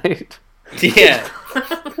in the night. Yeah,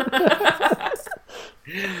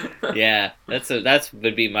 yeah. That's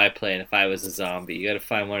would be my plan if I was a zombie. You got to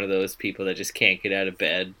find one of those people that just can't get out of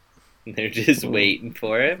bed. And they're just waiting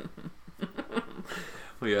for it.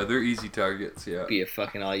 Well, yeah, they're easy targets. Yeah. Be a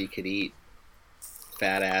fucking all you could eat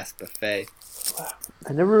fat ass buffet.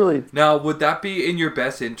 I never really. Now, would that be in your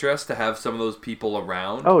best interest to have some of those people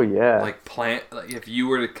around? Oh yeah. Like if you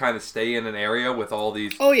were to kind of stay in an area with all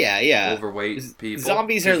these Oh yeah, yeah. overweight people.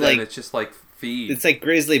 Zombies 'cause are then like- it's just like feed. It's like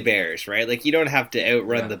grizzly bears, right? Like you don't have to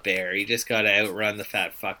outrun Yeah. the bear. You just got to outrun the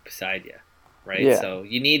fat fuck beside you, right? Yeah. So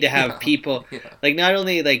you need to have Yeah. people Yeah. like not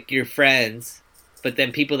only like your friends, but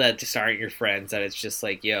then people that just aren't your friends. That it's just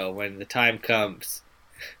like, yo, when the time comes,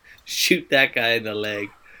 shoot that guy in the leg,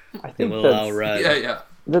 I and think we'll all run. Yeah.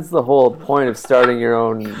 that's the whole point of starting your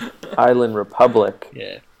own island republic.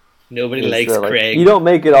 Yeah. Nobody is likes that, like, Craig. you don't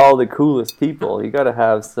make it all the coolest people. You got to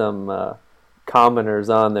have some commoners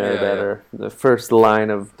on there Yeah, that yeah. are the first line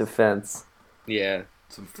of defense. Yeah.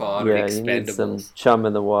 Some fodder. Yeah, you need some expendables. chum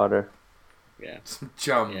in the water. Some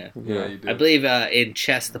chum. Yeah. Yeah, you do. I believe in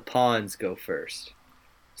chess the pawns go first.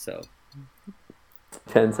 So.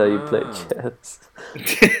 Depends how you play Ah. chess.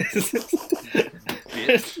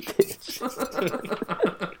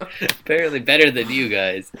 Apparently better than you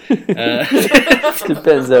guys.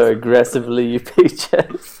 Depends how aggressively you play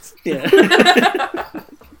chess. Yeah.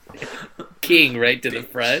 King right to the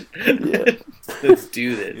front. Yeah. Let's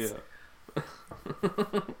do this. Yeah.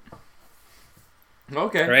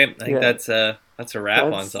 Okay. All right, I think Yeah. that's a wrap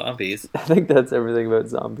on That's- zombies. I think that's everything about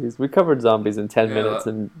zombies. We covered zombies in 10 Yeah. minutes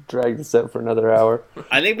and dragged this out for another hour.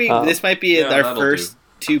 I think Um, this might be yeah, our that'll first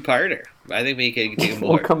two-parter. I think we could do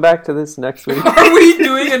We'll more. come back to this next week. Are we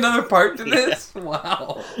doing another part to this?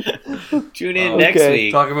 Wow. Tune in Oh, next okay.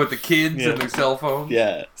 week. Talking about the kids Yeah. and their cell phones.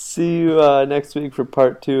 Yeah. See you next week for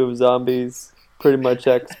part 2 of zombies. Pretty much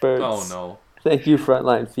experts. Oh no. Thank you,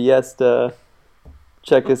 Frontline Fiesta.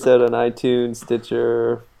 Check us out on iTunes,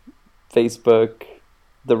 Stitcher, Facebook,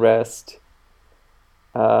 the rest.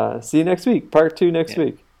 See you next week. Part 2 next Yeah.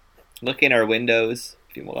 week. Look in our windows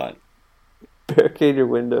if you want. Barricade your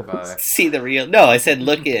windows. Bye. See the real. No, I said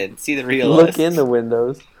look in. See the real. Look us. in the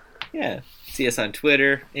windows. Yeah. See us on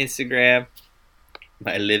Twitter, Instagram,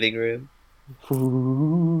 my living room.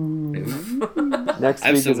 Ooh. Next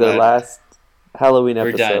I'm week so is our glad. last Halloween We're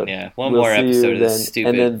episode. done. Yeah. One We'll more see you episode then, is stupid.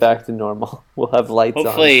 and then back to normal. We'll have lights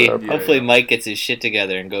Hopefully, on. For Yeah, hopefully yeah. Mike gets his shit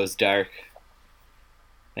together and goes dark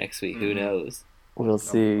next week. Who Mhm. knows? We'll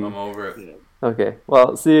see. I'm over it. Okay.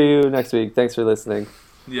 Well, see you next week. Thanks for listening.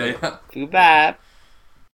 Yeah, yeah. Goodbye.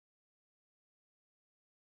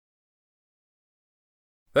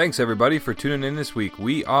 Thanks everybody for tuning in this week.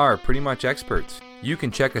 We are Pretty Much Experts. You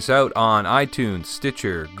can check us out on iTunes,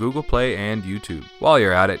 Stitcher, Google Play, and YouTube. While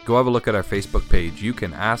you're at it, go have a look at our Facebook page. You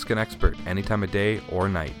can ask an expert any time of day or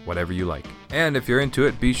night, whatever you like. And if you're into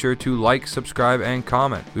it, be sure to like, subscribe, and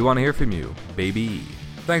comment. We want to hear from you, baby.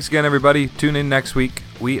 Thanks again everybody. Tune in next week.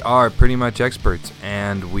 We are Pretty Much Experts,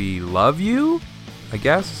 and we love you, I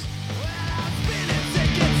guess.